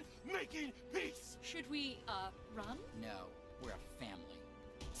done making peace! Should we, run? No, we're a family.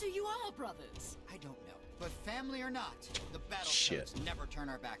 So you are brothers? I don't know. But family or not, the Shit. Battletoads never turn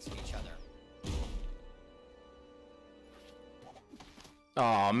our backs on each other.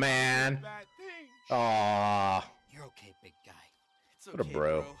 Aw, man. Bad thing. Aw. You're okay, big guy. It's What a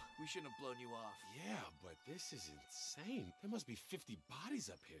bro. We shouldn't have blown you off. Yeah, but this is insane. There must be 50 bodies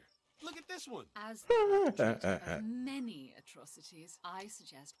up here. Look at this one. As the perpetrator of many atrocities, I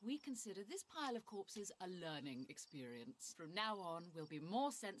suggest we consider this pile of corpses a learning experience. From now on, we'll be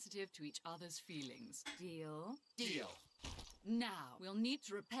more sensitive to each other's feelings. Deal? Deal. Now, we'll need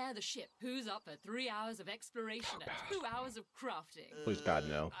to repair the ship. Who's up for 3 hours of exploration and 2 hours of crafting? Please, God,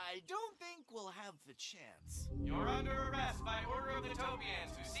 no. I don't think we'll have the chance. You're under arrest by order of the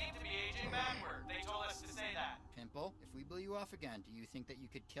Topians, who seem to be aging backward. They told us to say that. Pimple, if we blew you off again, do you think that you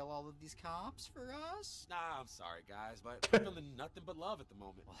could kill all of these cops for us? Nah, I'm sorry, guys, but I'm feeling nothing but love at the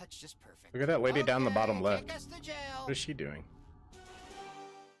moment. Well, that's just perfect. Look at that lady down the bottom Okay, left. Take us to jail. What is she doing?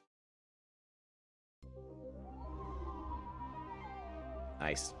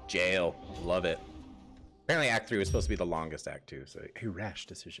 Nice. Jail. Love it. Apparently Act 3 was supposed to be the longest Act 2, so a rash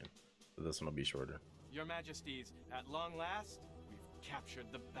decision. So this one will be shorter. Your Majesties, at long last, we've captured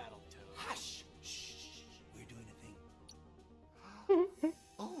the Battletoads. Hush! Shh! We're doing a thing.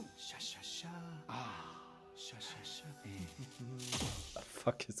 Oh, sha sha sha. Ah, sha sha sha. The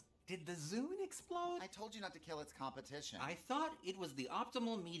fuck is... Did the Zune explode? I told you not to kill its competition. I thought it was the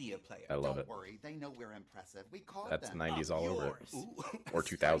optimal media player. I love Don't it. worry, they know we're impressive. We caught That's them. 90s all over it. Ooh, Or as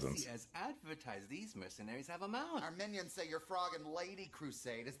 2000s. spicy as advertised, these mercenaries have a mouth. Our minions say your Frog and Lady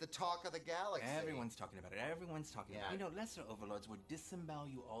Crusade is the talk of the galaxy. Everyone's talking about it. Everyone's talking about it. Yeah. You know, lesser overlords would disembowel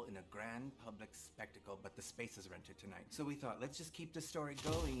you all in a grand public spectacle, but the space is rented tonight. So we thought, let's just keep the story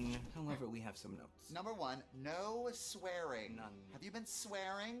going. However, we have some notes. Number one, no swearing. None. Have you been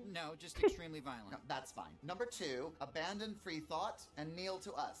swearing? No, just extremely violent. No, that's fine. Number two, abandon free thought and kneel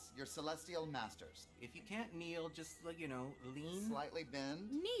to us, your celestial masters. If you can't kneel, just, like, you know, lean. Slightly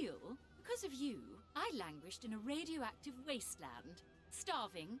bend. Neil, because of you, I languished in a radioactive wasteland,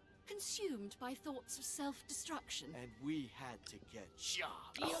 starving, consumed by thoughts of self-destruction. And we had to get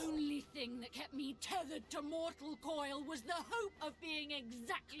jobs. The only thing that kept me tethered to mortal coil was the hope of being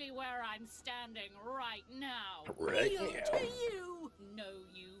exactly where I'm standing right now. Right Kneel now. to you! No,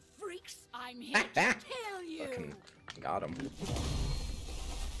 you freaks! I'm here to kill you! Fucking got him.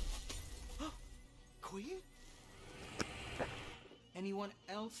 Queen? Anyone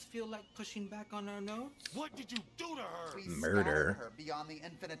else feel like pushing back on our notes? What did you do to her? We Murder. scattered her beyond the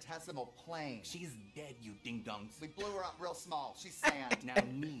infinitesimal plane. She's dead, you ding-dongs. We blew her up real small. She's sand. Now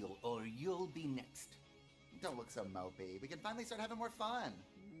kneel, or you'll be next. Don't look so mopey. We can finally start having more fun.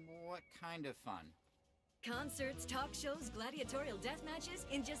 What kind of fun? Concerts, talk shows, gladiatorial death matches.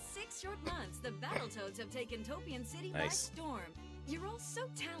 In just 6 short months, the Battletoads have taken Topian City by Nice. storm. You're all so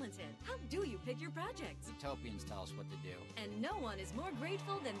talented. How do you pick your projects? Utopians tell us what to do. And no one is more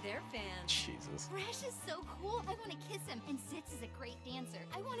grateful than their fans. Jesus. Rash is so cool. I want to kiss him. And Sitz is a great dancer.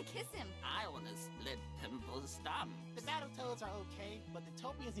 I want to kiss him. I want to split Pimple's thumb. The Battletoads are okay, but the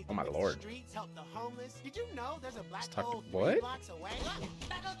Utopians need Oh my to fix lord. the streets, help the homeless. Did you know there's a black Let's talk- hole 3 what? blocks away?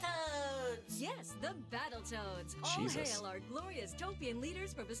 Battletoads! Yes, the Battletoads. All Jesus. hail our glorious Topian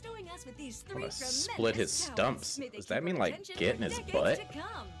leaders for bestowing us with these I'm 3 gonna tremendous split his talents. stumps. May they Does that keep mean our like attention get in for his decades butt? to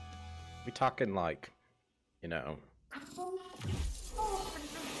come. We talking like, you know,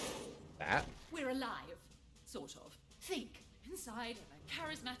 that? We're alive, sort of. Think, inside of a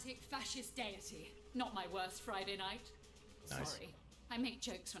charismatic fascist deity. Not my worst Friday night. Nice. Sorry, I make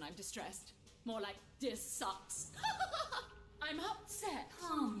jokes when I'm distressed. More like, this sucks. I'm upset.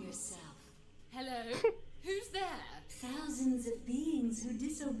 Calm yourself. Hello? Who's there? Thousands of beings who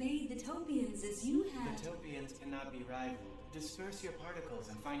disobeyed the Topians as you have. The Topians cannot be rivaled. Disperse your particles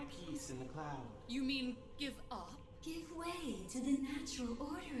and find peace in the cloud. You mean give up? Give way to the natural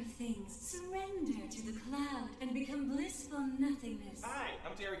order of things. Surrender to the cloud and become blissful nothingness. Hi,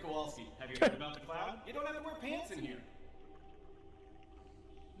 I'm Terry Kowalski. Have you heard about the cloud? You don't have to wear pants in here.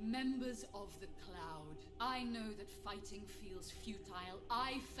 Members of the cloud, I know that fighting feels futile.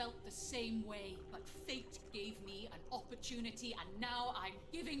 I felt the same way, but fate gave me an opportunity, and now I'm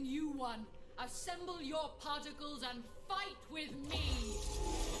giving you one. Assemble your particles and fight with me!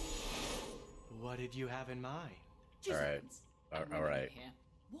 What did you have in mind? Two All right. seconds. I'm All right. here.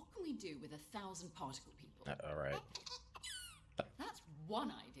 What can we do with 1,000 particle people? All right. That's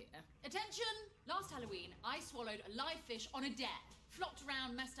one idea. Attention! Last Halloween, I swallowed a live fish on a dare. Flopped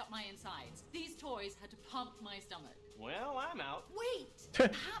around, messed up my insides. These toys had to pump my stomach. Well, I'm out. Wait!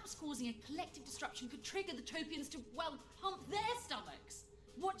 Perhaps causing a collective disruption could trigger the Topians to, well, pump their stomachs.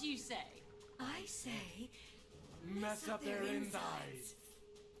 What do you say? I say, Mess up their insides.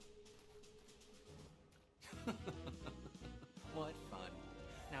 What fun.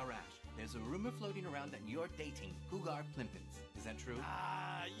 Now, Rash, there's a rumor floating around that you're dating Cougar Plimpins. Is that true?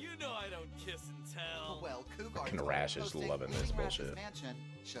 Ah, you know I don't kiss and tell. Well, Cougar Fucking Rash is loving this bullshit. Mansion,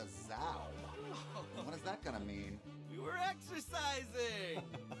 Shazow. What is that gonna mean? We were exercising.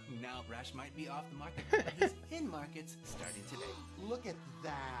 Now, Rash might be off the market, but he's in markets starting today. Look at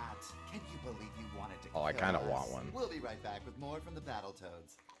that. Can you believe you wanted to Oh, I kill kinda us? want one. We'll be right back with more from the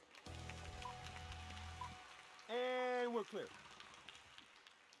Battletoads. And we're clear.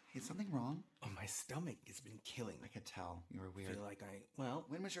 Is something wrong? Oh, my stomach has been killing. I could tell. You were I weird. feel like well,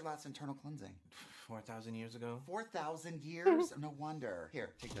 When was your last internal cleansing? 4,000 years ago. 4,000 years? No wonder. Here,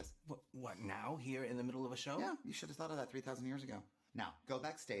 take this. What, now? Here in the middle of a show? Yeah, you should have thought of that 3,000 years ago. Now, go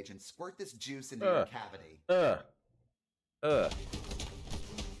backstage and squirt this juice into your cavity. I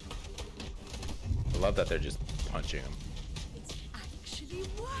love that they're just punching him. It's actually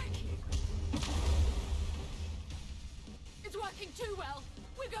working. It's working too well.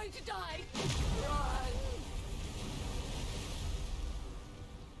 We're going to die. Run!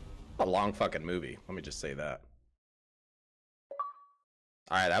 A long fucking movie. Let me just say that.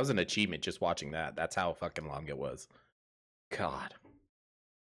 Alright, that was an achievement just watching that. That's how fucking long it was. God.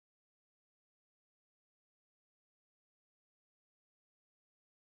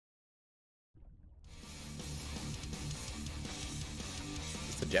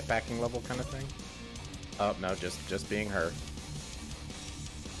 It's a jetpacking level kind of thing? Oh, no, just being her.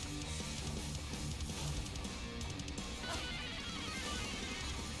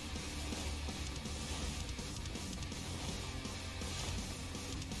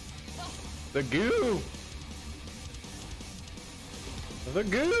 The goo! The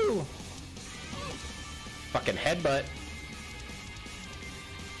goo! Fucking headbutt.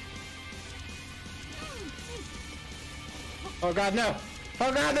 Oh god, no!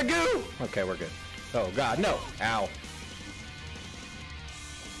 Oh god, the goo! Okay, we're good. Oh god, no! Ow.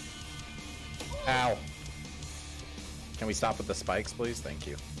 Ow. Can we stop with the spikes, please? Thank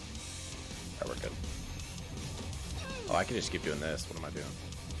you. Yeah, we're good. Oh, I can just keep doing this. What am I doing?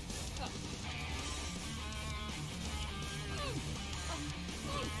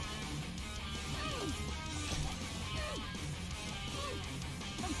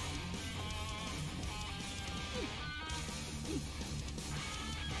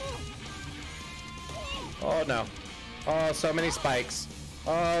 Oh no. Oh, so many spikes.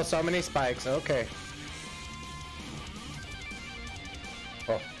 Oh, so many spikes. Okay.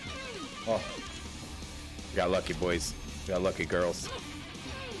 Oh. Oh. We got lucky, boys. We got lucky, girls.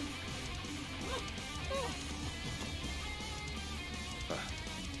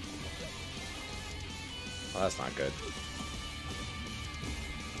 Oh, that's not good.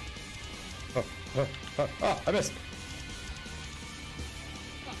 Oh, I missed.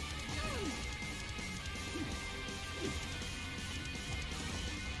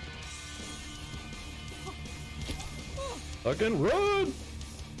 Fucking run!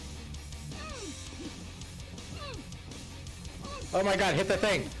 Oh my god, hit the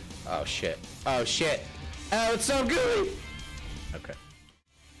thing! Oh shit. Oh shit. Oh, it's so gooey! Okay.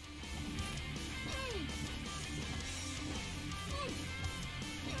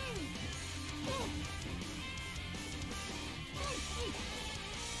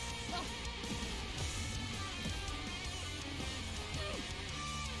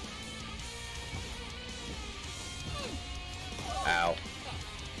 Ow.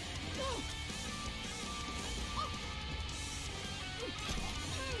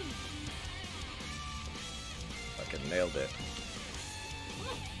 Fucking nailed it.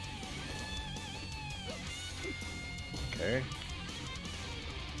 Okay.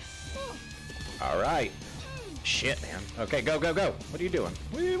 Alright. Shit, man. Okay, go, go, go. What are you doing?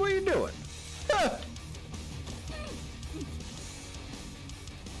 What are you doing? Ah!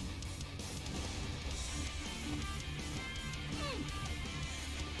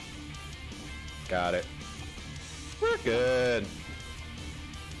 Got it. We're good.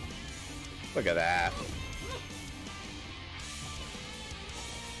 Look at that.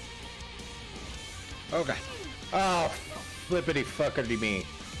 Okay. Oh, flippity fuckity me.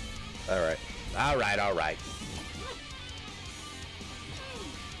 Alright. Alright, alright.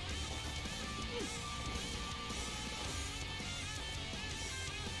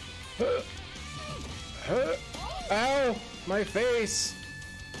 Ow! My face!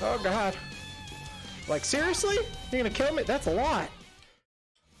 Oh god. Like, seriously? You're gonna kill me? That's a lot.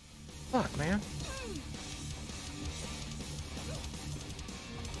 Fuck, man.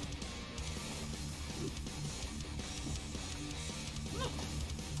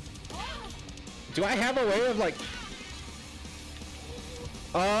 Do I have a way of, like...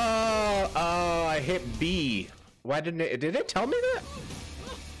 Oh, I hit B. Why didn't it... Did it tell me that?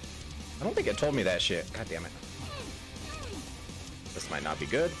 I don't think it told me that shit. God damn it. This might not be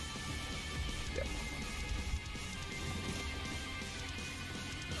good. Yep.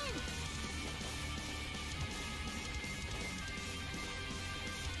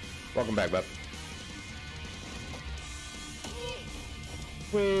 Welcome back, bub.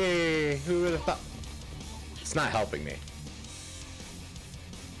 Wait, who would have thought? It's not helping me.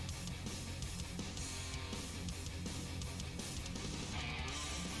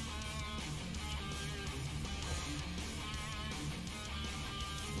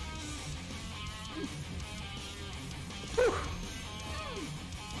 Whew.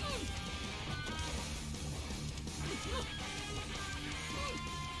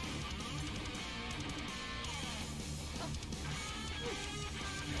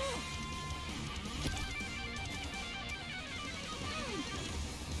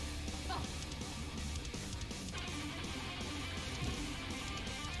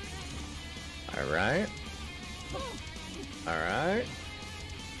 Alright. Alright.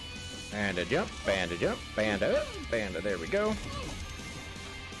 And a jump, and a jump, and a up, and a, there we go.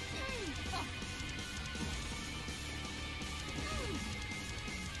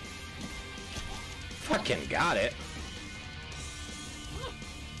 Fucking got it.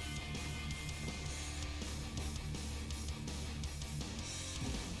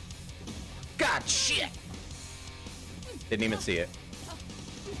 God shit! Didn't even see it.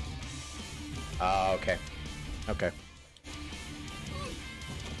 Oh, okay. Okay.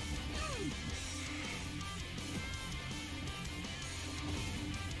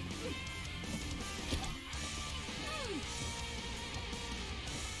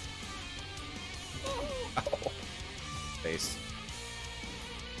 Oh. Face.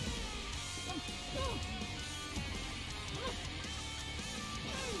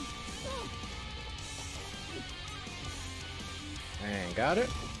 And got it.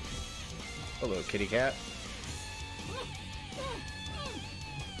 Hello, kitty cat.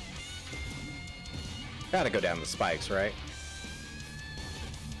 Gotta go down the spikes, right?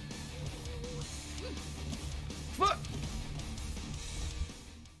 Fuck!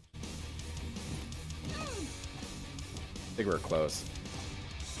 I think we're close.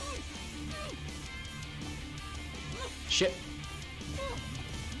 Shit.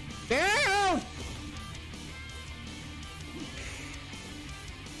 Down!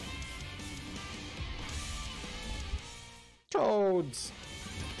 Toads.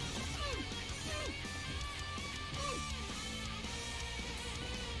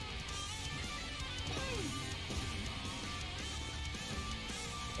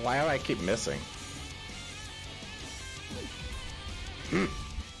 Why do I keep missing?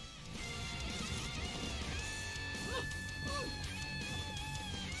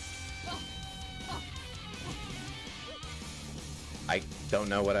 I don't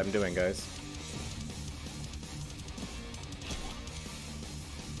know what I'm doing, guys.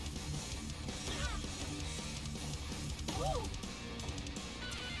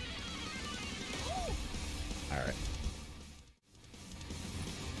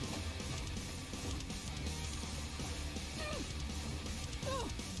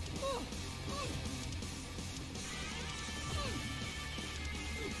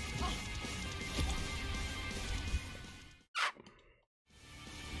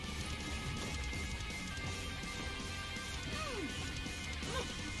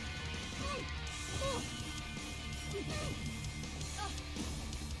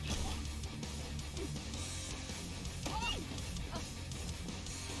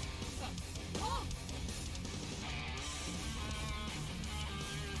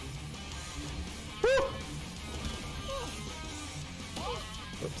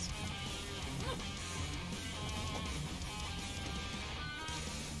 Oops.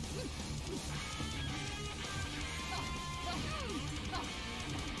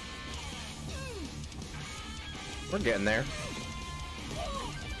 We're getting there.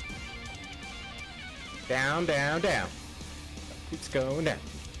 Down, down, down. It's going down.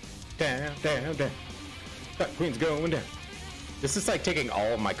 Down, down, down. That queen's going down. This is like taking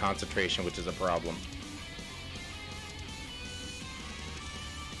all of my concentration, which is a problem.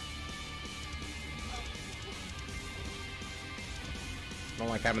 I don't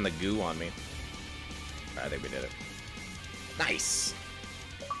like having the goo on me. I think we did it. Nice!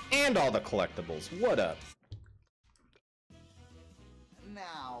 And all the collectibles. What up?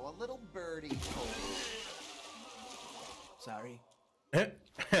 Now, a little birdie told. Sorry. The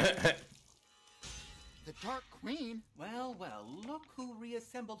Dark Queen? Well, well, look who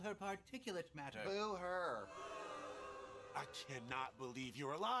reassembled her particulate matter. Boo her. I cannot believe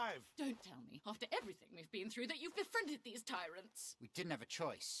you're alive. Don't tell me, after everything we've been through, that you've befriended these tyrants. We didn't have a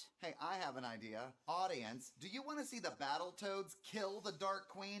choice. Hey, I have an idea. Audience, do you want to see the Battletoads kill the Dark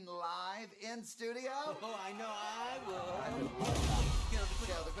Queen live in studio? Oh, I know I will. Kill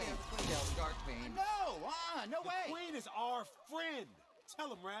the Queen. Kill the Dark Queen. No! No way! The Queen is our friend.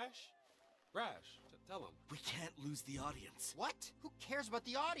 Tell him, Rash. Rash, tell him. We can't lose the audience. What? Who cares about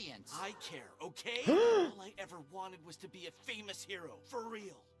the audience? I care, okay? All I ever wanted was to be a famous hero, for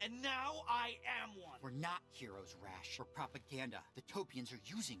real. And now I am one. We're not heroes, Rash. We're propaganda. The Topians are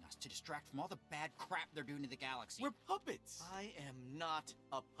using us to distract from all the bad crap they're doing to the galaxy. We're puppets. I am not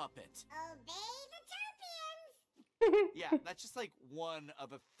a puppet. Obey the Topians! Yeah, that's just like one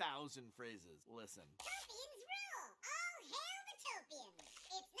of 1,000 phrases. Listen. Topians rule! All hail the Topians!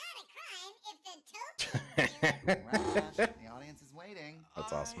 It's not a crime if the Topians Rash, the audience is waiting.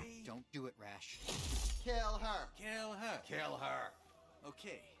 That's awesome. Don't do it, Rash. Kill her. Kill her. Kill her.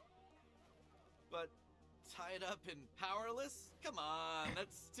 Okay. But tied up and powerless? Come on,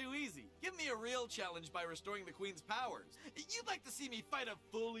 that's too easy. Give me a real challenge by restoring the Queen's powers. You'd like to see me fight a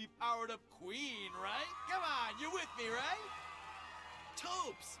fully powered up Queen, right? Come on, you're with me, right?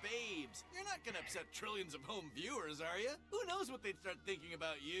 Topes, babes, you're not gonna upset trillions of home viewers, are you? Who knows what they'd start thinking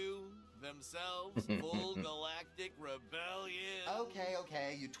about you, themselves, full galactic rebellion.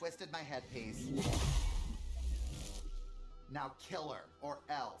 Okay, you twisted my headpiece. Now kill her, or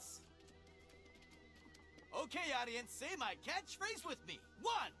else. Okay, audience, say my catchphrase with me.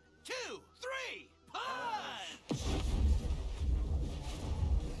 1, 2, 3, punch!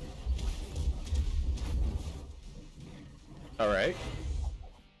 All right.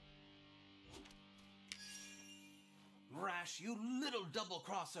 Rash, you little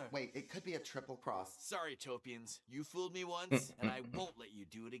double-crosser. Wait, it could be a triple cross. Sorry, Topians. You fooled me once, and I won't let you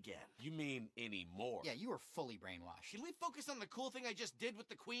do it again. You mean anymore? Yeah, you were fully brainwashed. Can we focus on the cool thing I just did with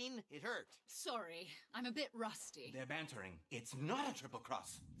the Queen? It hurt. Sorry, I'm a bit rusty. They're bantering. It's not a triple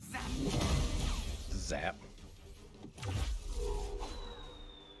cross. Zap! Zap.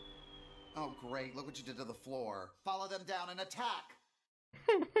 Oh, great. Look what you did to the floor. Follow them down and attack.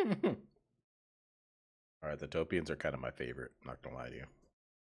 All right, the Topians are kind of my favorite. Not gonna lie to you.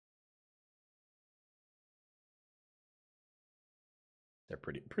 They're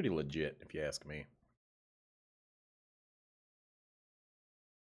pretty legit, if you ask me.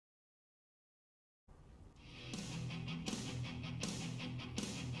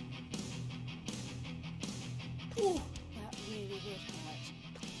 Ooh, that really did hurt.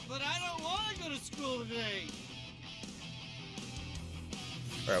 But I don't want to go to school today.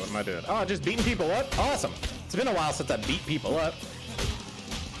 All right, what am I doing? Oh, just beating people up? Awesome. It's been a while since I beat people up.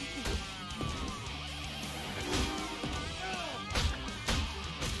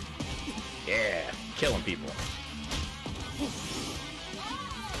 Yeah, killing people.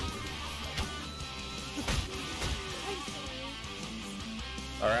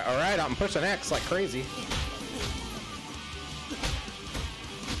 All right, I'm pushing X like crazy.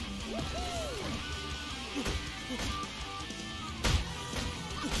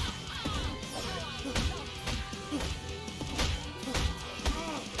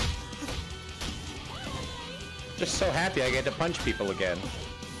 Just so happy I get to punch people again.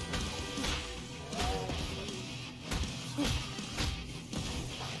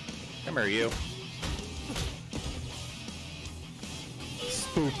 Come here, you.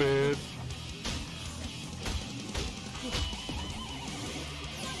 Stupid.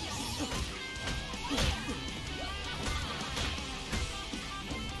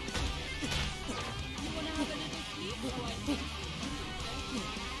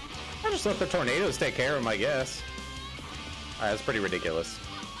 I just let the tornadoes take care of him, I guess. Alright, that's pretty ridiculous.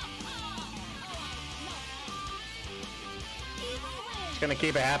 It's gonna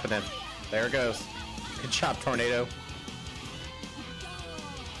keep it happening. There it goes. Good job, tornado.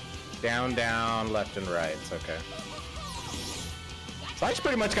 Down, down, left and right. It's okay. So I just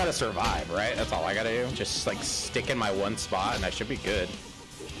pretty much gotta survive, right? That's all I gotta do. Just like stick in my one spot and I should be good.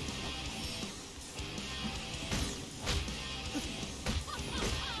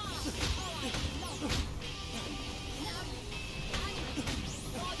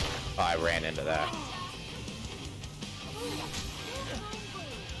 Oh, I ran into that.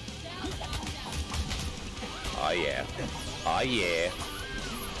 Oh yeah. Oh yeah.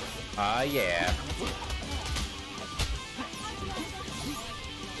 Oh yeah.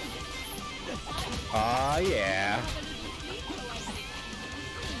 Oh yeah.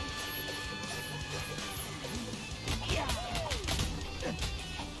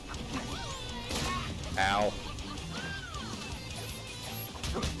 Ow.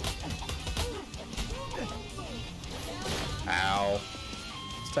 Ow.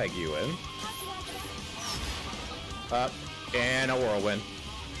 Let's tag you in. Up. And a whirlwind.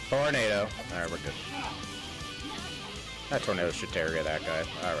 Tornado. Alright, we're good. That tornado should tear of that guy.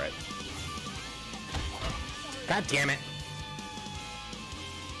 Alright. God damn it.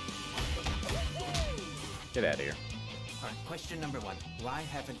 Get out of here. Alright, question number 1. Why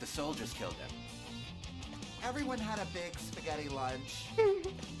haven't the soldiers killed them? Everyone had a big spaghetti lunch.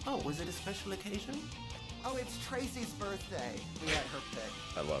 Oh, was it a special occasion? Oh, it's Tracy's birthday. We had her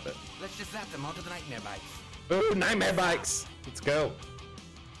pick. I love it. Let's just zap them onto the nightmare bikes. Ooh, nightmare bikes! Let's go.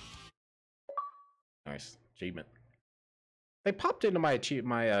 Nice. Achievement. They popped into my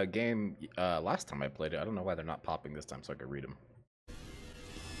game last time I played it. I don't know why they're not popping this time so I can read them.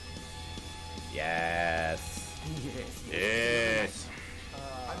 Yes. Yes. Yes.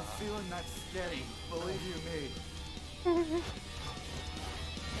 I'm feeling that steady. Believe you me.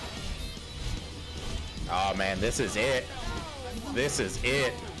 Oh man, this is it. This is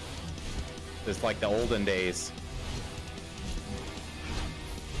it. It's like the olden days.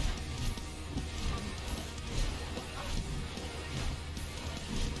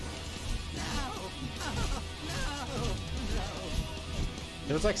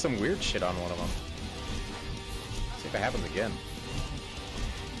 There was like some weird shit on one of them. See if it happens again.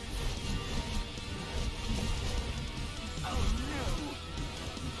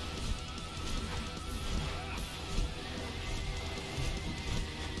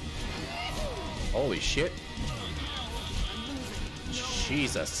 Holy shit.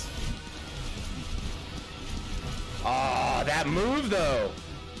 Jesus. Oh, that move though.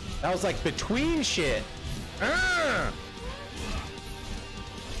 That was like between shit. Ah!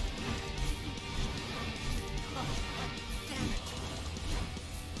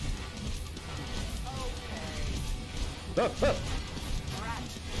 Look, look.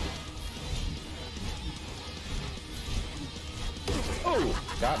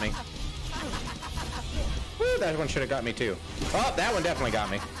 Oh, got me. Woo, that one should have got me too. Oh, that one definitely got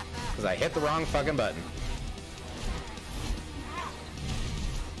me. Because I hit the wrong fucking button.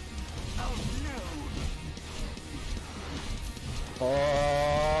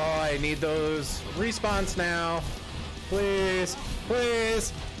 Oh, I need those respawns now. Please,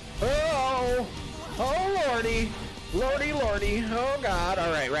 please. Oh, oh lordy. Lordy, lordy. Oh god.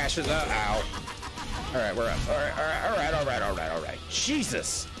 Alright, rashes up. Ow. Alright, we're up. Alright, alright, alright, alright, alright.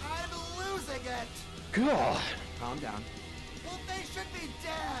 Jesus. I'm losing it. God. Calm down. Well, they should be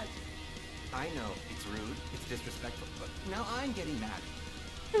dead. I know, it's rude, it's disrespectful, but now I'm getting mad.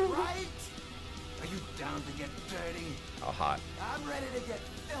 Right? Are you down to get dirty? Oh, hot. I'm ready to get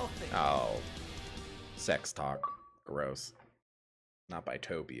filthy. Oh. Sex talk. Gross. Not by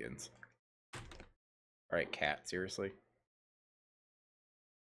Tobians. Alright, cat, seriously?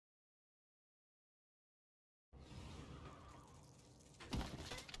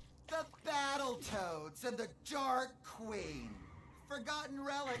 The Battletoads and the Dark Queen. Forgotten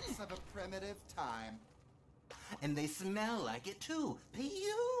relics of a primitive time. And they smell like it too.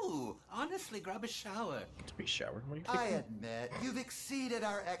 Pew! Honestly, grab a shower. To be showered? What are you I thinking? admit, you've exceeded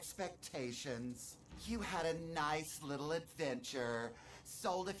our expectations. You had a nice little adventure,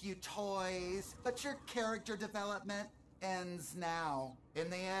 sold a few toys, but your character development ends now. In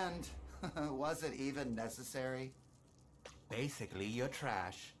the end, was it even necessary? Basically, you're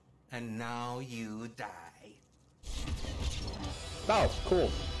trash. And now you die. Oh,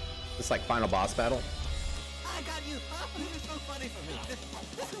 cool. It's like final boss battle. I got you. Oh, this is so funny for me.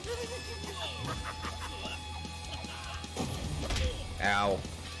 Ow.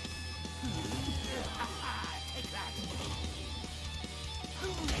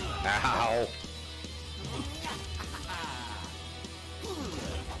 Ow.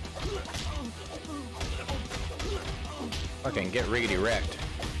 Fucking get riggedy wrecked.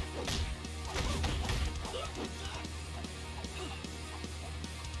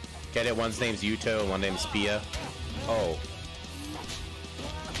 Get it? One's name's Yuto and one name's Pia. Oh.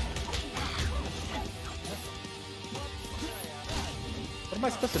 What am I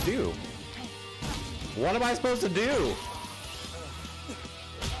supposed to do? What am I supposed to do?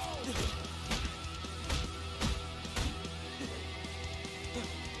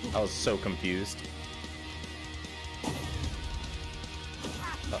 I was so confused.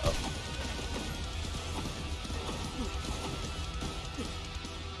 Uh-oh.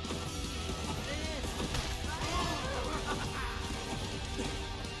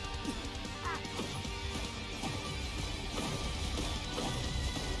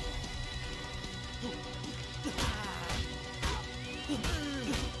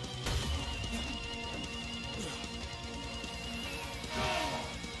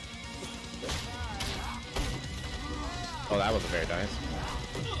 Oh, that wasn't very nice.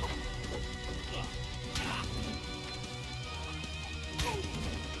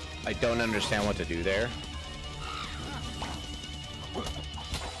 I don't understand what to do there.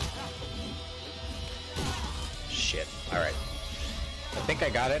 Shit. Alright. I think I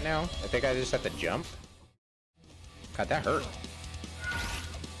got it now. I think I just have to jump. God, that hurt.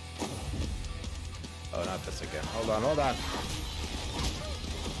 Oh, not this again. Hold on, hold on.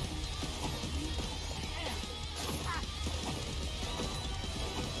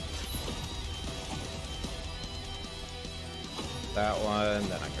 That one,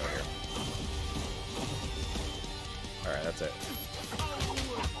 then I go here. Alright, that's it.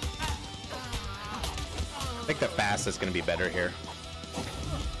 I think the fast is gonna be better here.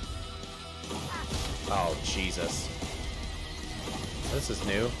 Oh, Jesus. This is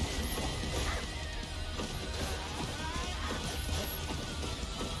new.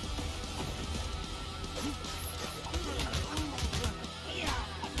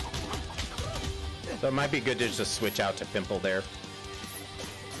 So it might be good to just switch out to Pimple there.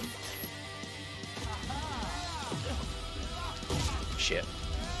 Shit.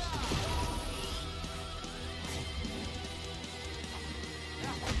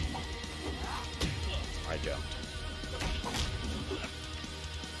 I jumped.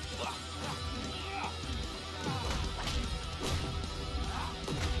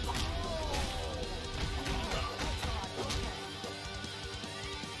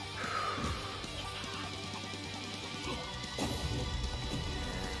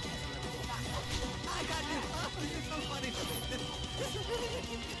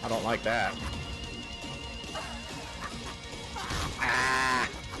 I don't like that. Ah!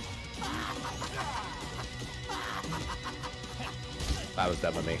 That was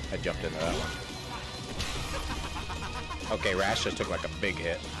dumb of me. I jumped into that one. Okay, Rash just took like a big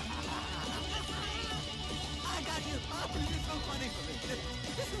hit.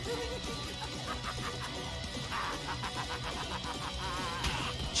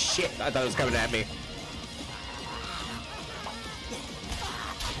 Shit, I thought it was coming at me.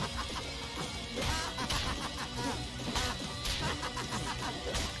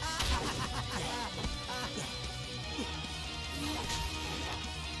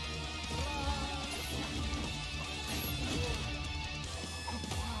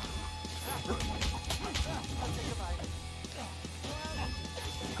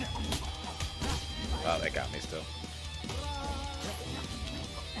 Oh, they got me still.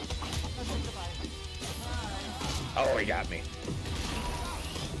 Oh, he got me.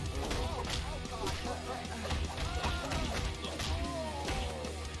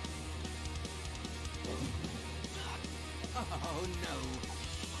 Oh no.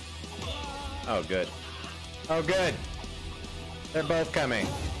 Oh, good. Oh, good. They're both coming.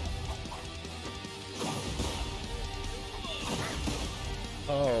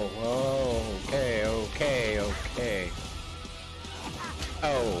 Oh, okay, okay, okay.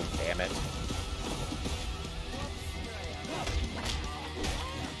 Oh, damn it.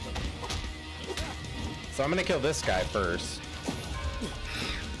 So I'm gonna kill this guy first.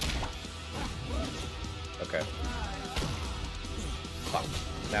 Okay. Fuck.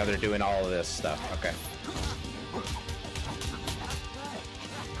 Now they're doing all of this stuff. Okay.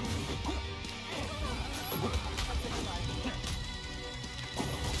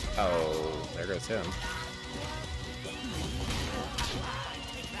 Oh, there goes him.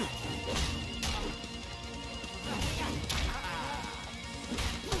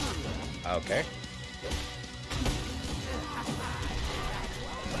 Okay.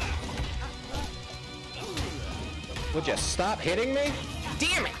 Would you stop hitting me?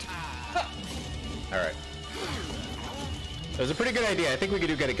 Damn it! Alright. It was a pretty good idea. I think we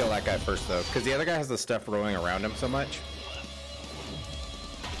could get to kill that guy first, though, because the other guy has the stuff rolling around him so much.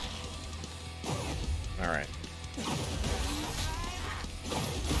 Alright.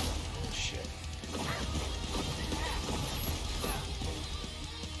 Shit.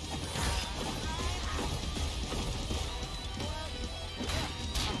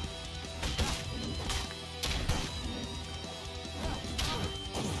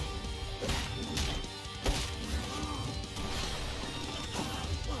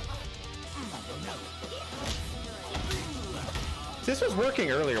 This was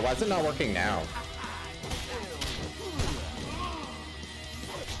working earlier. Why is it not working now?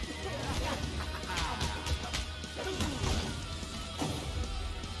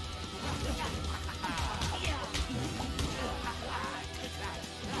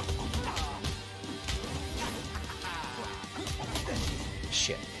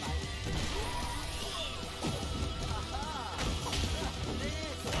 Shit.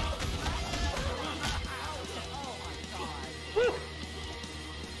 Woo.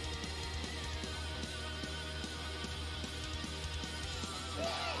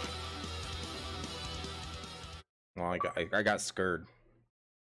 Well, I got scared.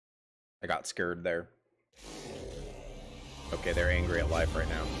 I got scared there. Okay, they're angry at life right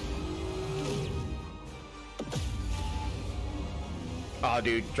now. Oh,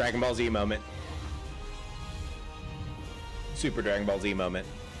 dude, Dragon Ball Z moment. Super Dragon Ball Z moment.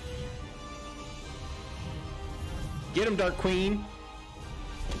 Get him, Dark Queen.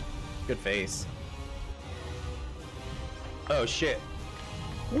 Good face. Oh, shit.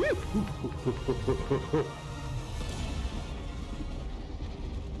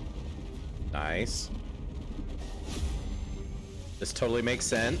 Nice. This totally makes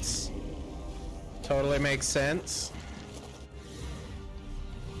sense. Totally makes sense.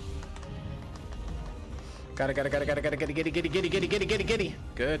 Gotta, getty.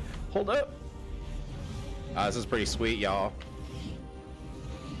 Good. Hold up. This is pretty sweet, y'all.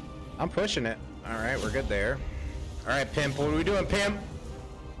 I'm pushing it. All right, we're good there. All right, Pimp. What are we doing, Pimp?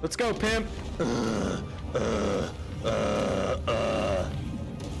 Let's go, Pimp.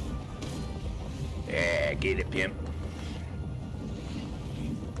 Yeah, get it, Pimp.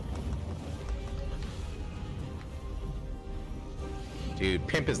 Dude,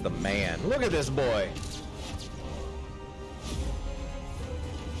 Pimp is the man. Look at this boy.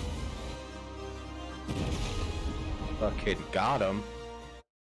 Fucking got him.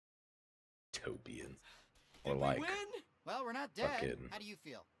 Topian. Or like. Win? Well, we're not dead. Fucking How do you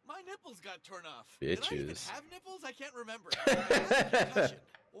feel? My nipples got torn off. Bitches. Did I even have nipples? I can't remember. I have a concussion.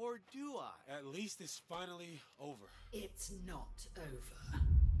 Or do I? At least it's finally over. It's not over.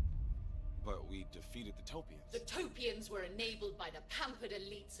 But we defeated the Topians. The Topians were enabled by the pampered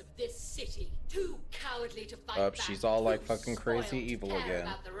elites of this city. Too cowardly to fight Up, back. she's all like Too fucking crazy spoiled to evil care again.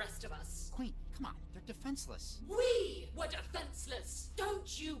 About the rest of us. Queen, come on. They're defenseless. We were defenseless.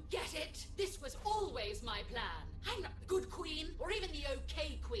 Don't you get it? This was always my plan. I'm not the good queen, or even the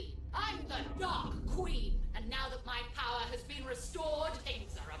okay queen. I'm the dark queen. And now that my power has been restored,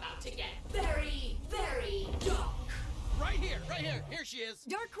 things are about to get very, very dark. Right here. Here she is.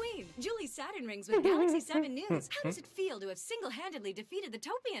 Dark Queen, Julie Saturn rings with Galaxy 7 News. How does it feel to have single-handedly defeated the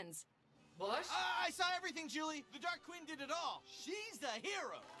Topians? What? I saw everything, Julie. The Dark Queen did it all. She's the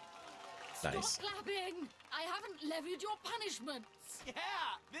hero. Nice. Stop blabbing! I haven't levied your punishments. Yeah,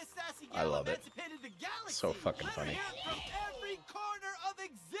 this sassy I gal love it. emancipated the galaxy. So fucking Let her funny. hear it from every corner of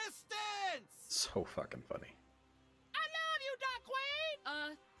existence. So fucking funny. I love you, Dark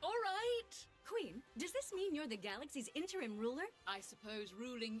Queen! All right. Queen, does this mean you're the galaxy's interim ruler? I suppose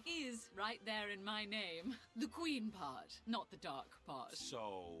ruling is right there in my name. The queen part, not the dark part.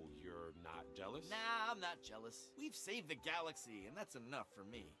 So, you're not jealous? Nah, I'm not jealous. We've saved the galaxy, and that's enough for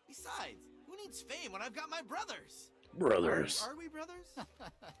me. Besides, who needs fame when I've got my brothers? Brothers. Are we brothers?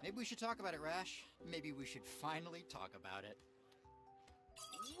 Maybe we should talk about it, Rash. Maybe we should finally talk about it.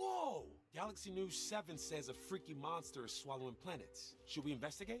 Whoa! Galaxy News 7 says a freaky monster is swallowing planets. Should we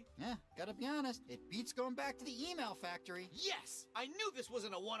investigate? Yeah, gotta be honest. It beats going back to the email factory. Yes! I knew this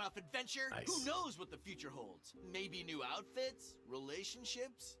wasn't a one-off adventure. Nice. Who knows what the future holds? Maybe new outfits,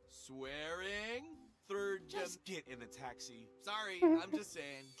 relationships, swearing, third Just get in the taxi. Sorry, I'm just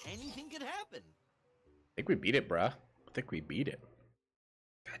saying. Anything could happen. I think we beat it, bruh. I think we beat it.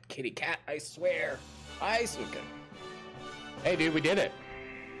 God, kitty cat, I swear. Okay. Hey, dude, we did it.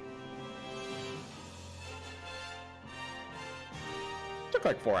 Took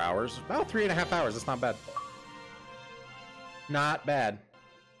like 4 hours. About 3.5 hours. That's not bad. Not bad.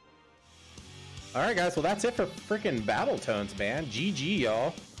 Alright, guys. Well, that's it for freaking Battletoads, man. GG,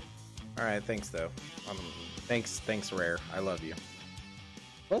 y'all. Alright, thanks, though. Thanks, Rare. I love you.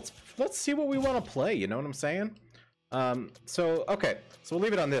 Let's see what we want to play. You know what I'm saying? Okay. So we'll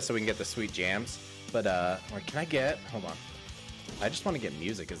leave it on this so we can get the sweet jams. But, wait, can I get... Hold on. I just want to get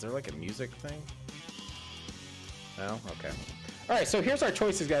music. Is there, like, a music thing? No? Okay. Alright, so here's our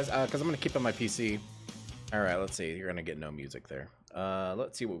choices, guys, because I'm going to keep on my PC. Alright, let's see. You're going to get no music there.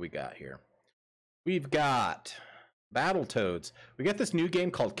 Let's see what we got here. We've got Battletoads. We got this new game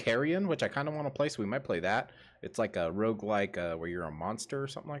called Carrion, which I kind of want to play, so we might play that. It's like a roguelike where you're a monster or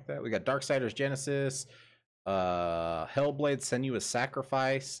something like that. We got Darksiders Genesis, Hellblade Senua's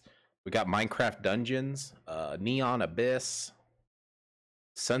Sacrifice. We got Minecraft Dungeons, Neon Abyss,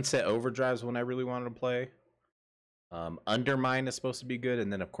 Sunset Overdrive's one I really wanted to play. Undermine is supposed to be good,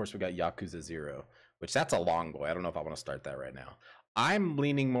 and then of course we got Yakuza 0, which that's a long boy. I don't know if I want to start that right now. I'm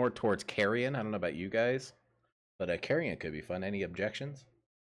leaning more towards Carrion. I don't know about you guys, but Carrion could be fun. Any objections?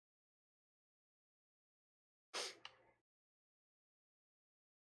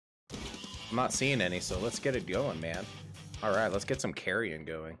 I'm not seeing any, so let's get it going, man. All right, let's get some Carrion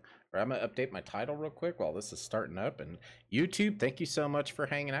going. All right, I'm gonna update my title real quick while this is starting up. And YouTube, thank you so much for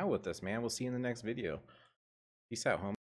hanging out with us, man. We'll see you in the next video. Peace out, homie.